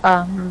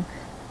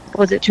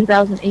 Was it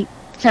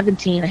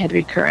 2017 I had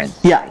recurrence?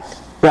 Yeah.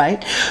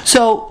 right?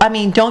 So, I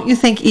mean, don't you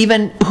think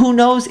even, who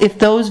knows if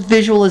those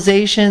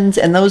visualizations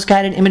and those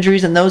guided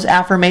imageries and those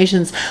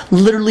affirmations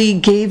literally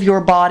gave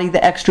your body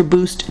the extra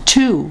boost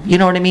too, you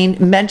know what I mean?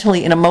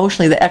 Mentally and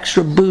emotionally, the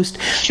extra boost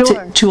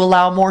Sure. to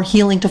allow more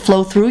healing to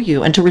flow through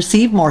you and to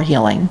receive more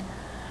healing.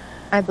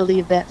 I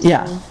believe that.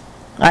 Yeah. too.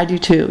 I do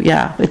too.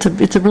 Yeah,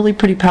 it's a really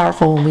pretty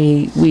powerful when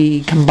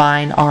we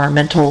combine our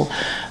mental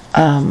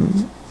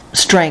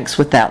strengths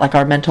with that, like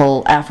our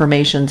mental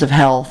affirmations of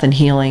health and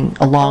healing,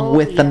 along Oh,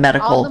 with the yeah.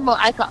 medical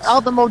I call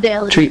all the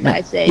modalities. treatment.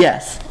 I say.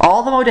 Yes,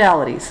 all the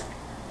modalities.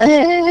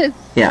 It's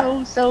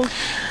Yeah. so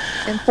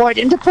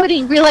important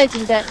to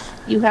realizing that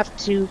you have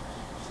to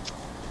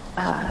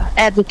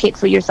advocate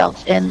for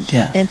yourself and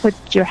Yeah. and put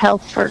your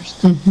health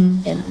 1st. Mm-hmm.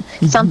 And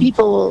some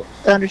people will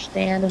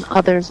understand and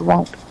others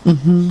won't.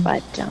 Mm-hmm.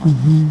 But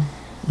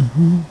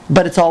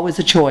But it's always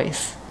a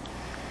choice.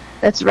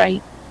 that's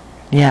right.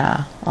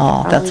 Yeah.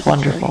 Oh, that's Always a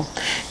wonderful.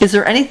 Is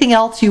there anything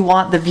else you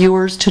want the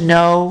viewers to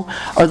know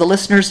or the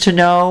listeners to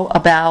know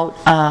about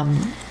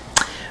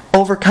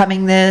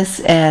overcoming this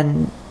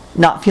and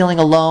not feeling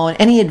alone?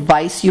 Any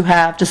advice you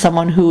have to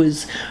someone who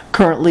is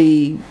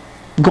currently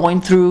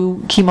going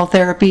through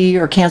chemotherapy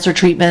or cancer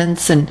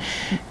treatments? And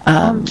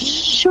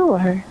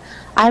Sure.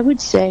 I would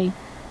say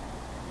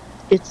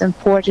it's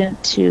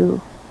important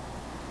to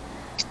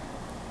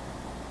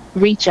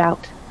reach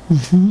out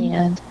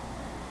and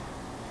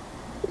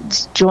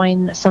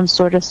join some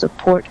sort of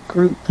support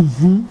group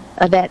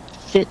that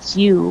fits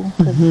you,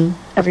 'cause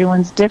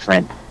everyone's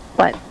different.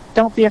 But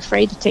don't be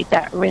afraid to take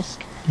that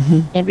risk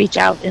and reach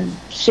out and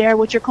share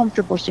what you're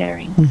comfortable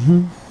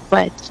sharing.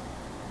 But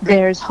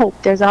there's hope.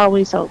 There's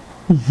always hope.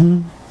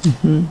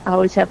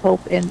 Always have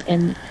hope,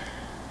 and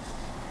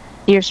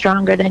you're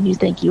stronger than you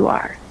think you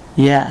are,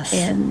 yes.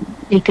 and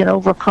you can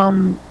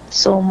overcome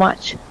so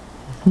much.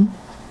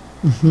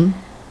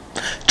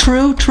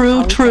 True, true,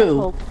 Always true. have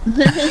hope.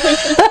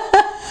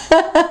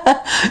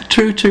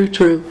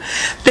 True.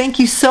 Thank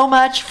you so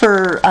much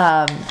for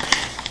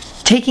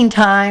taking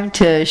time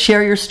to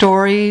share your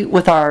story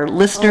with our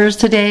listeners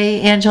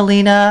today,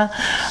 Angelina.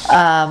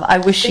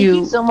 I wish Thank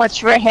you so much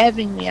for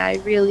having me. I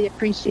really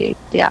appreciate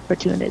the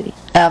opportunity.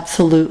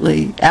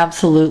 Absolutely.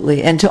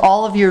 And to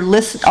all of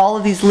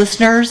these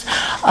listeners,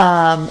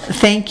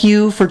 thank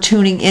you for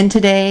tuning in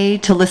today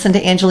to listen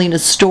to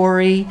Angelina's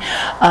story,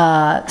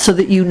 so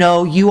that you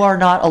know you are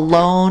not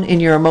alone in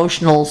your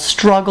emotional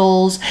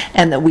struggles,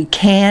 and that we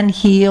can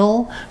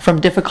heal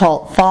from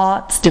difficult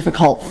thoughts,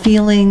 difficult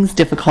feelings,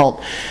 difficult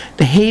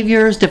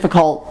behaviors,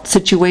 difficult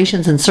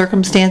situations and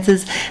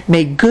circumstances.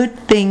 May good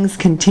things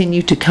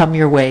continue to come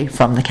your way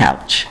from the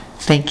couch.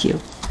 Thank you.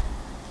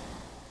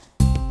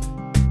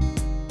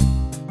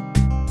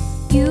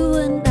 You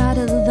are not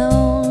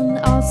alone.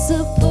 I'll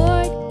support